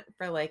agent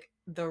for like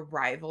the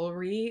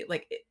rivalry,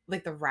 like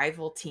the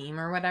rival team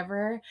or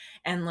whatever.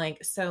 And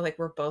like, so like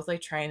we're both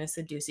like trying to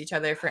seduce each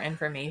other for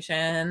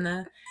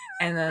information.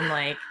 And then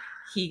like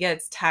he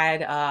gets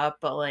tied up,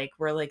 but like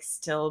we're like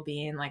still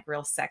being like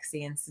real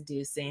sexy and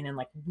seducing and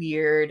like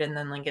weird. And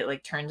then like it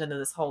like turns into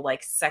this whole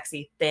like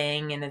sexy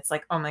thing. And it's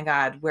like, oh my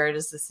God, where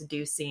does the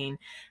seducing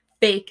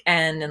fake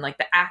end and like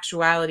the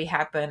actuality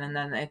happen, and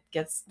then it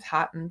gets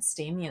hot and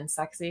steamy and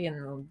sexy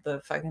and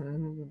the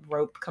fucking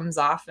rope comes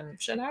off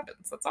and shit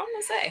happens. That's all I'm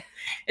gonna say.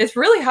 It's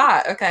really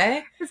hot.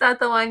 Okay, Is that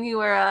the one you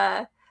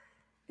were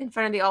in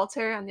front of the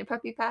altar on your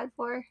puppy pad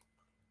for?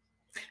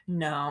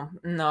 no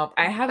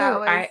I have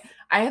I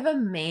have a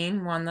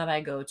main one that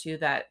I go to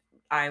that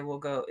I will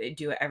go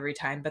do it every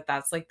time, but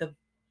that's like the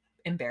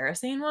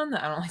embarrassing one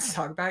that I don't like to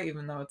talk about,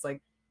 even though it's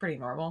like pretty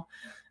normal.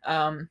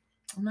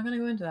 I'm not gonna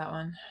go into that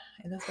one.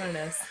 That's what it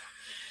is.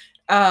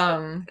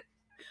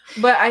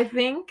 But I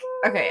think,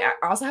 okay,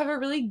 I also have a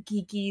really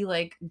geeky,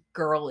 like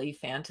girly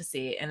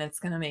fantasy, and it's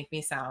gonna make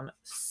me sound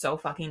so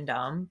fucking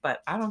dumb,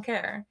 but I don't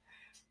care.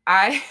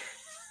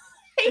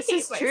 This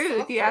is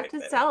truth. You have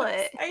to tell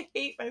it. I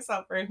hate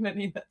myself for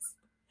admitting this.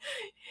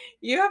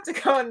 You have to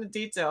go into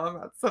detail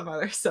about some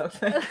other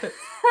stuff.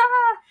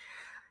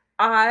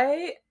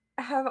 I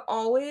have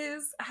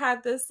always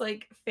had this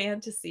like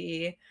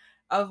fantasy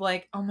of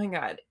like, oh my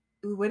God,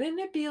 wouldn't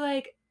it be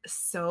like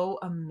so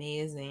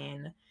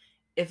amazing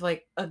if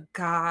like a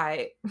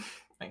guy, oh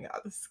my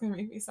God, this is gonna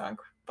make me sound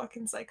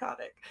fucking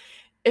psychotic.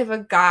 If a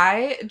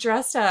guy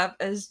dressed up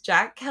as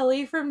Jack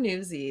Kelly from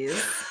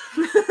Newsies,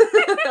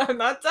 I'm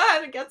not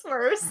done, it gets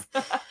worse.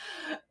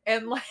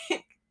 And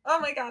like, oh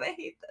my God, I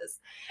hate this.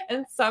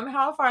 And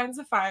somehow finds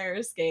a fire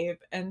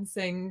escape and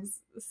sings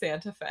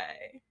Santa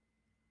Fe,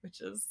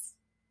 which is,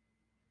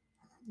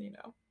 you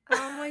know.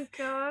 Oh my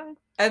God.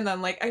 And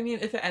then like, I mean,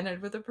 if it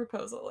ended with a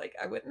proposal, like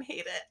I wouldn't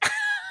hate it.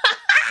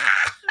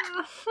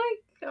 Oh my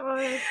God.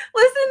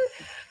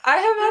 Listen, I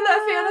have had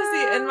that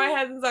fantasy in my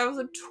head since I was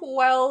a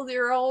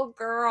 12-year-old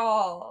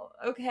girl.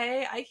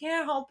 Okay? I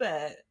can't help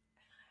it.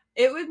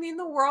 It would mean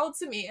the world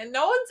to me, and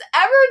no one's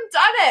ever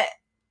done it.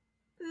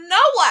 No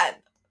one.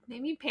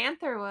 Maybe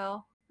Panther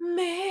will.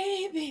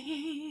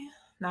 Maybe.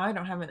 Now I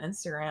don't have an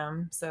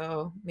Instagram,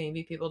 so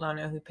maybe people don't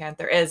know who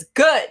Panther is.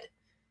 Good.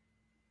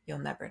 You'll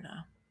never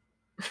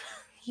know.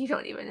 You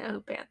don't even know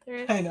who Panther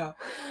is. I know.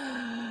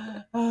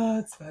 Oh,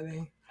 it's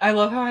funny. I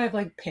love how I have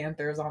like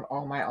Panthers on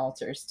all my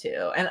altars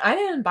too. And I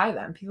didn't buy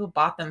them. People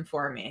bought them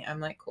for me. I'm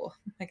like, cool.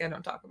 Like I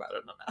don't talk about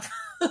it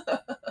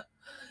enough.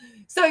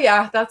 So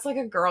yeah, that's like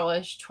a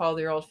girlish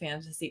 12-year-old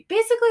fantasy.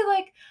 Basically,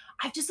 like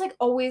I've just like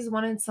always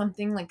wanted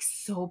something like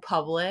so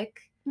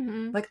public.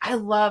 Mm-hmm. Like I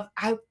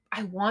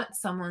want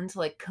someone to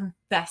like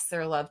confess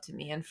their love to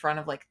me in front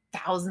of like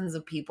thousands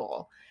of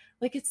people.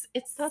 Like it's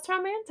That's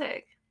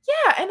romantic.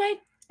 Yeah, and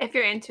if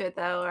you're into it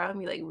though, or I'll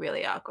be like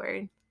really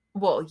awkward.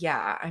 Well,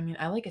 yeah. I mean,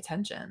 I like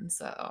attention,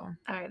 so all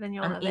right, then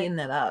you'll I'm love eating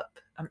it up.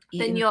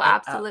 Then you'll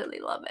absolutely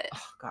love it.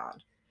 Oh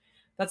God,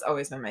 that's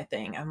always been my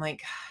thing. I'm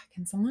like,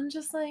 can someone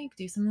just like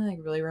do something like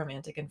really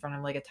romantic in front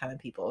of like a ton of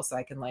people so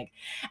I can like,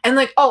 and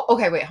like, oh,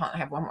 okay, wait, hold on, I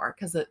have one more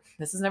because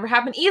this has never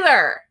happened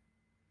either,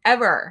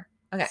 ever.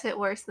 Okay, is it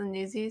worse than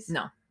Newsies?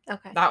 No.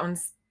 Okay, that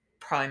one's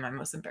probably my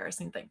most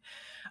embarrassing thing.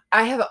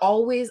 I have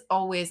always,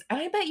 and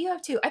I bet you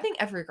have too. I think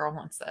every girl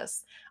wants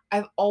this.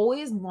 I've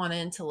always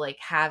wanted to like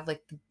have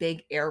like the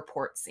big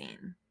airport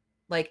scene,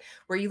 like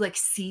where you like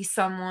see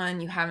someone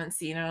you haven't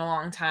seen in a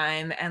long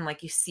time and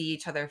like you see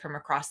each other from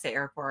across the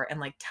airport and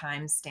like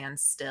time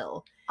stands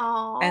still.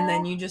 Aww. And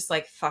then you just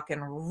like fucking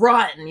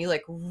run. You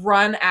like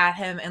run at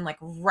him and like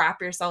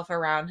wrap yourself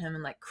around him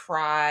and like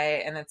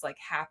cry, and it's like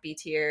happy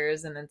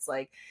tears, and it's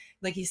like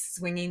he's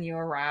swinging you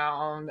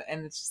around,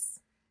 and it's just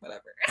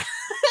whatever.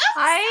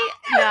 I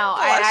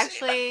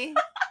actually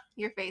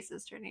your face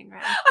is turning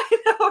red. I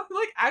know, I'm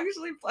like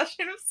actually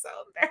blushing. I'm so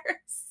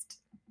embarrassed.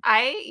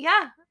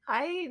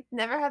 I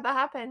never had that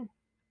happen.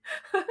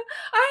 I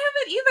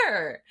haven't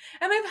either.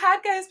 And I've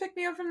had guys pick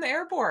me up from the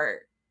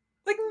airport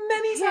like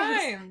many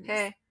times.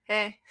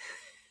 Hey.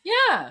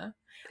 Yeah.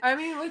 I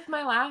mean, with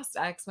my last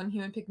ex, when he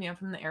would pick me up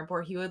from the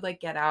airport, he would like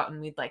get out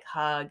and we'd like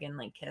hug and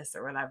like kiss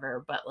or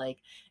whatever. But like,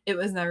 it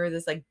was never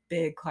this like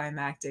big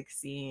climactic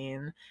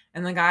scene.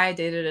 And the guy I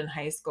dated in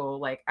high school,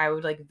 like, I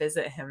would like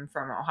visit him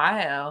from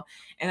Ohio,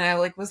 and I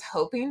like was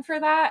hoping for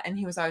that. And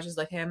he was always just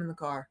like, "Hey, I'm in the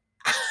car."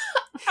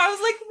 I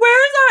was like,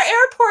 "Where's our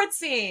airport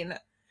scene?"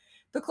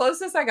 The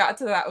closest I got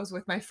to that was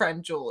with my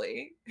friend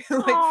Julie, who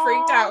like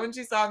freaked out Aw. when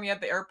she saw me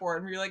at the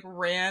airport, and we like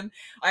ran.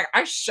 Like,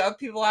 I shoved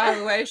people out of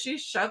the way. She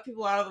shoved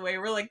people out of the way.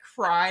 We're like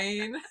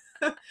crying.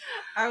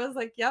 I was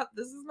like, "Yep,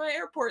 this is my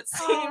airport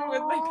scene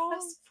with my Aw.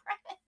 best friend."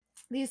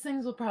 These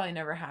things will probably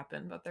never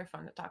happen, but they're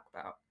fun to talk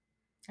about.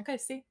 Okay,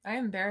 see, I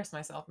embarrassed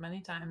myself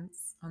many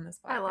times on this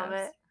podcast. I love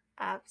it.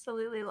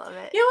 Absolutely love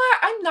it. You know what?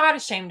 I'm not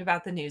ashamed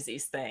about the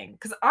Newsies thing,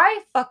 because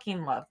I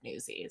fucking love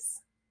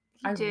Newsies.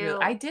 I do.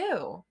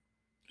 do.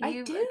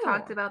 You've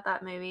talked about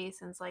that movie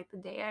since like the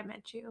day I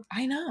met you.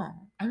 I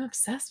know. I'm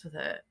obsessed with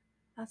it.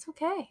 That's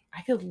okay.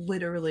 I could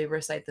literally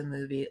recite the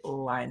movie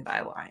line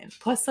by line.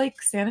 Plus,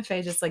 like, Santa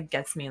Fe just like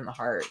gets me in the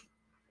heart.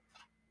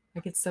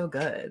 Like, it's so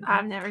good.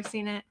 I've never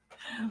seen it.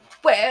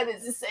 Where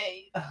does it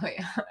say? Oh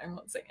yeah, I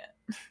won't sing it.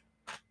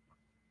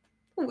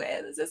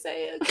 Where does it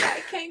say?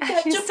 I can't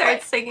catch You your start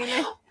breath. singing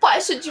it. Why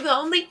should you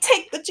only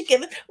take what you're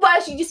given? Why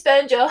should you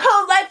spend your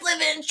whole life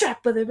living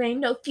trapped where there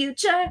ain't no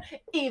future?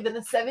 Even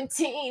at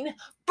 17,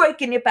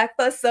 breaking your back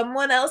for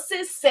someone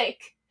else's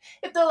sake.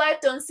 If the life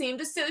don't seem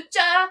to suit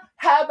ya,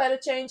 how about a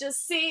change of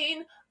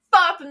scene?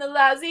 Far from the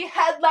lousy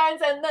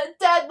headlines and the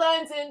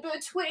deadlines in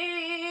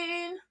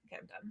between. Okay,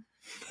 I'm done.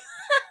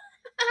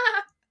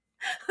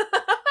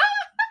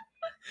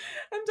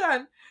 I'm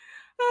done.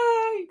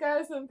 Oh, you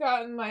guys have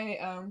gotten my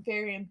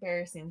very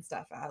embarrassing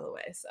stuff out of the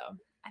way, so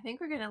I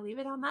think we're gonna leave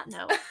it on that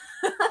note.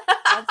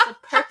 That's the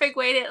perfect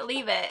way to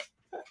leave it.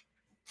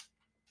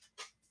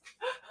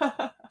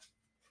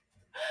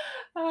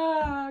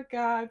 Oh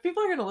God,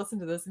 people are gonna listen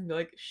to this and be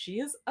like, "She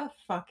is a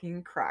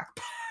fucking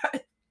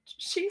crackpot."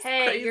 She's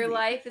crazy. Your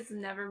life is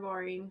never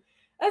boring.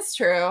 That's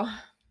true.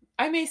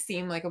 I may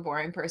seem like a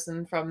boring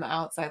person from the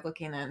outside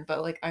looking in,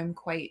 but like, I'm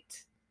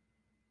quite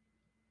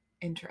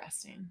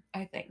interesting,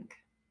 I think.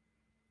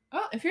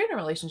 Well, if you're in a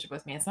relationship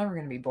with me, it's never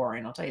going to be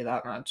boring. I'll tell you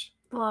that much.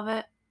 Love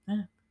it.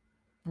 Yeah,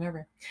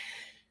 whatever.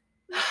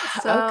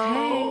 So,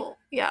 okay.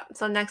 Yeah.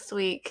 So next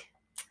week.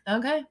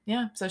 Okay.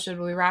 Yeah. So should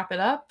we wrap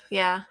it up?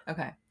 Yeah.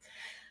 Okay.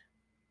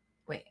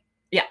 Wait.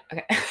 Yeah.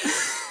 Okay.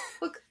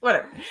 Look,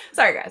 whatever.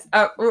 Sorry, guys.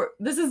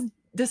 This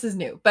is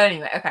new, but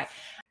anyway. Okay.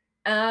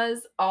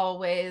 As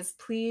always,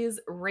 please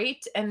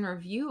rate and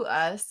review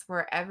us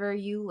wherever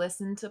you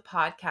listen to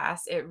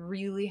podcasts. It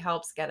really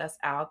helps get us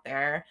out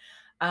there.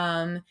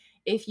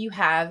 If you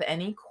have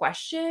any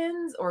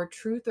questions or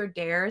truth or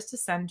dares to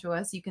send to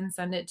us, you can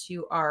send it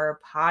to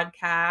our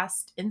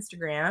podcast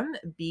Instagram.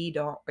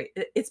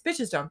 It's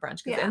Bitches Don't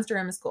Brunch, because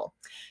Instagram is cool.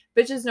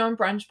 Bitches Don't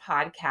Brunch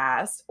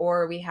podcast,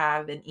 or we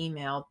have an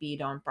email,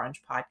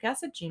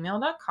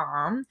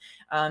 bdon'tbrunchpodcast@gmail.com.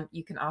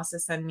 You can also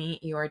send me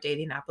your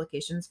dating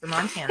applications for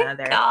Montana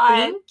there. God.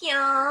 Thank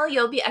you.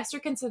 You'll be extra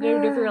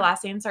considerate if your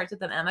last name starts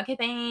with an M. Okay,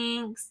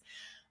 thanks.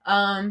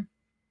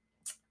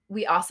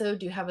 We also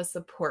do have a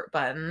support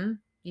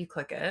button. You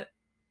click it.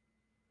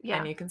 Yeah.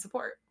 And you can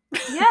support.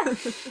 Yeah.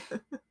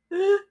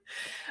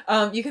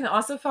 You can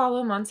also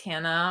follow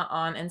Montana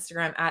on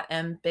Instagram at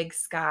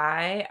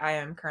mbigsky. I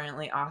am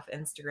currently off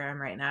Instagram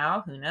right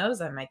now. Who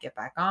knows? I might get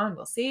back on.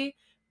 We'll see.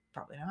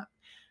 Probably not.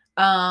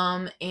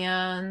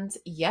 And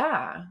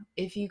yeah,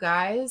 if you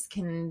guys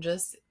can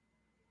just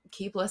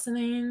keep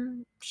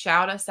listening,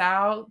 shout us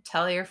out,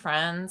 tell your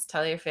friends,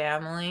 tell your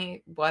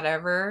family,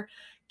 whatever.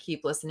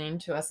 Keep listening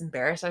to us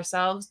embarrass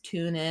ourselves.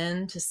 Tune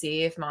in to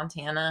see if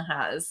Montana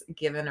has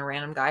given a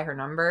random guy her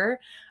number.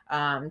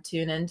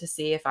 Tune in to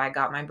see if I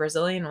got my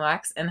Brazilian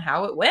wax and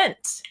how it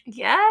went.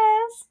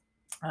 Yes.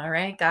 All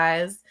right,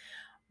 guys.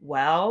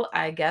 Well,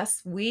 I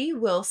guess we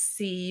will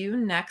see you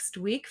next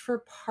week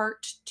for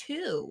part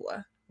 2,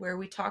 where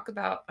we talk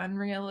about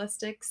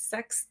unrealistic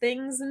sex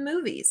things in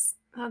movies.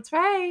 That's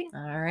right.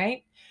 All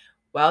right.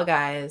 Well,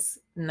 guys,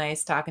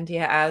 nice talking to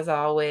you as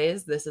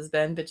always. This has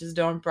been Bitches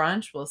Don't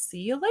Brunch. We'll see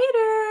you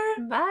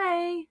later.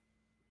 Bye.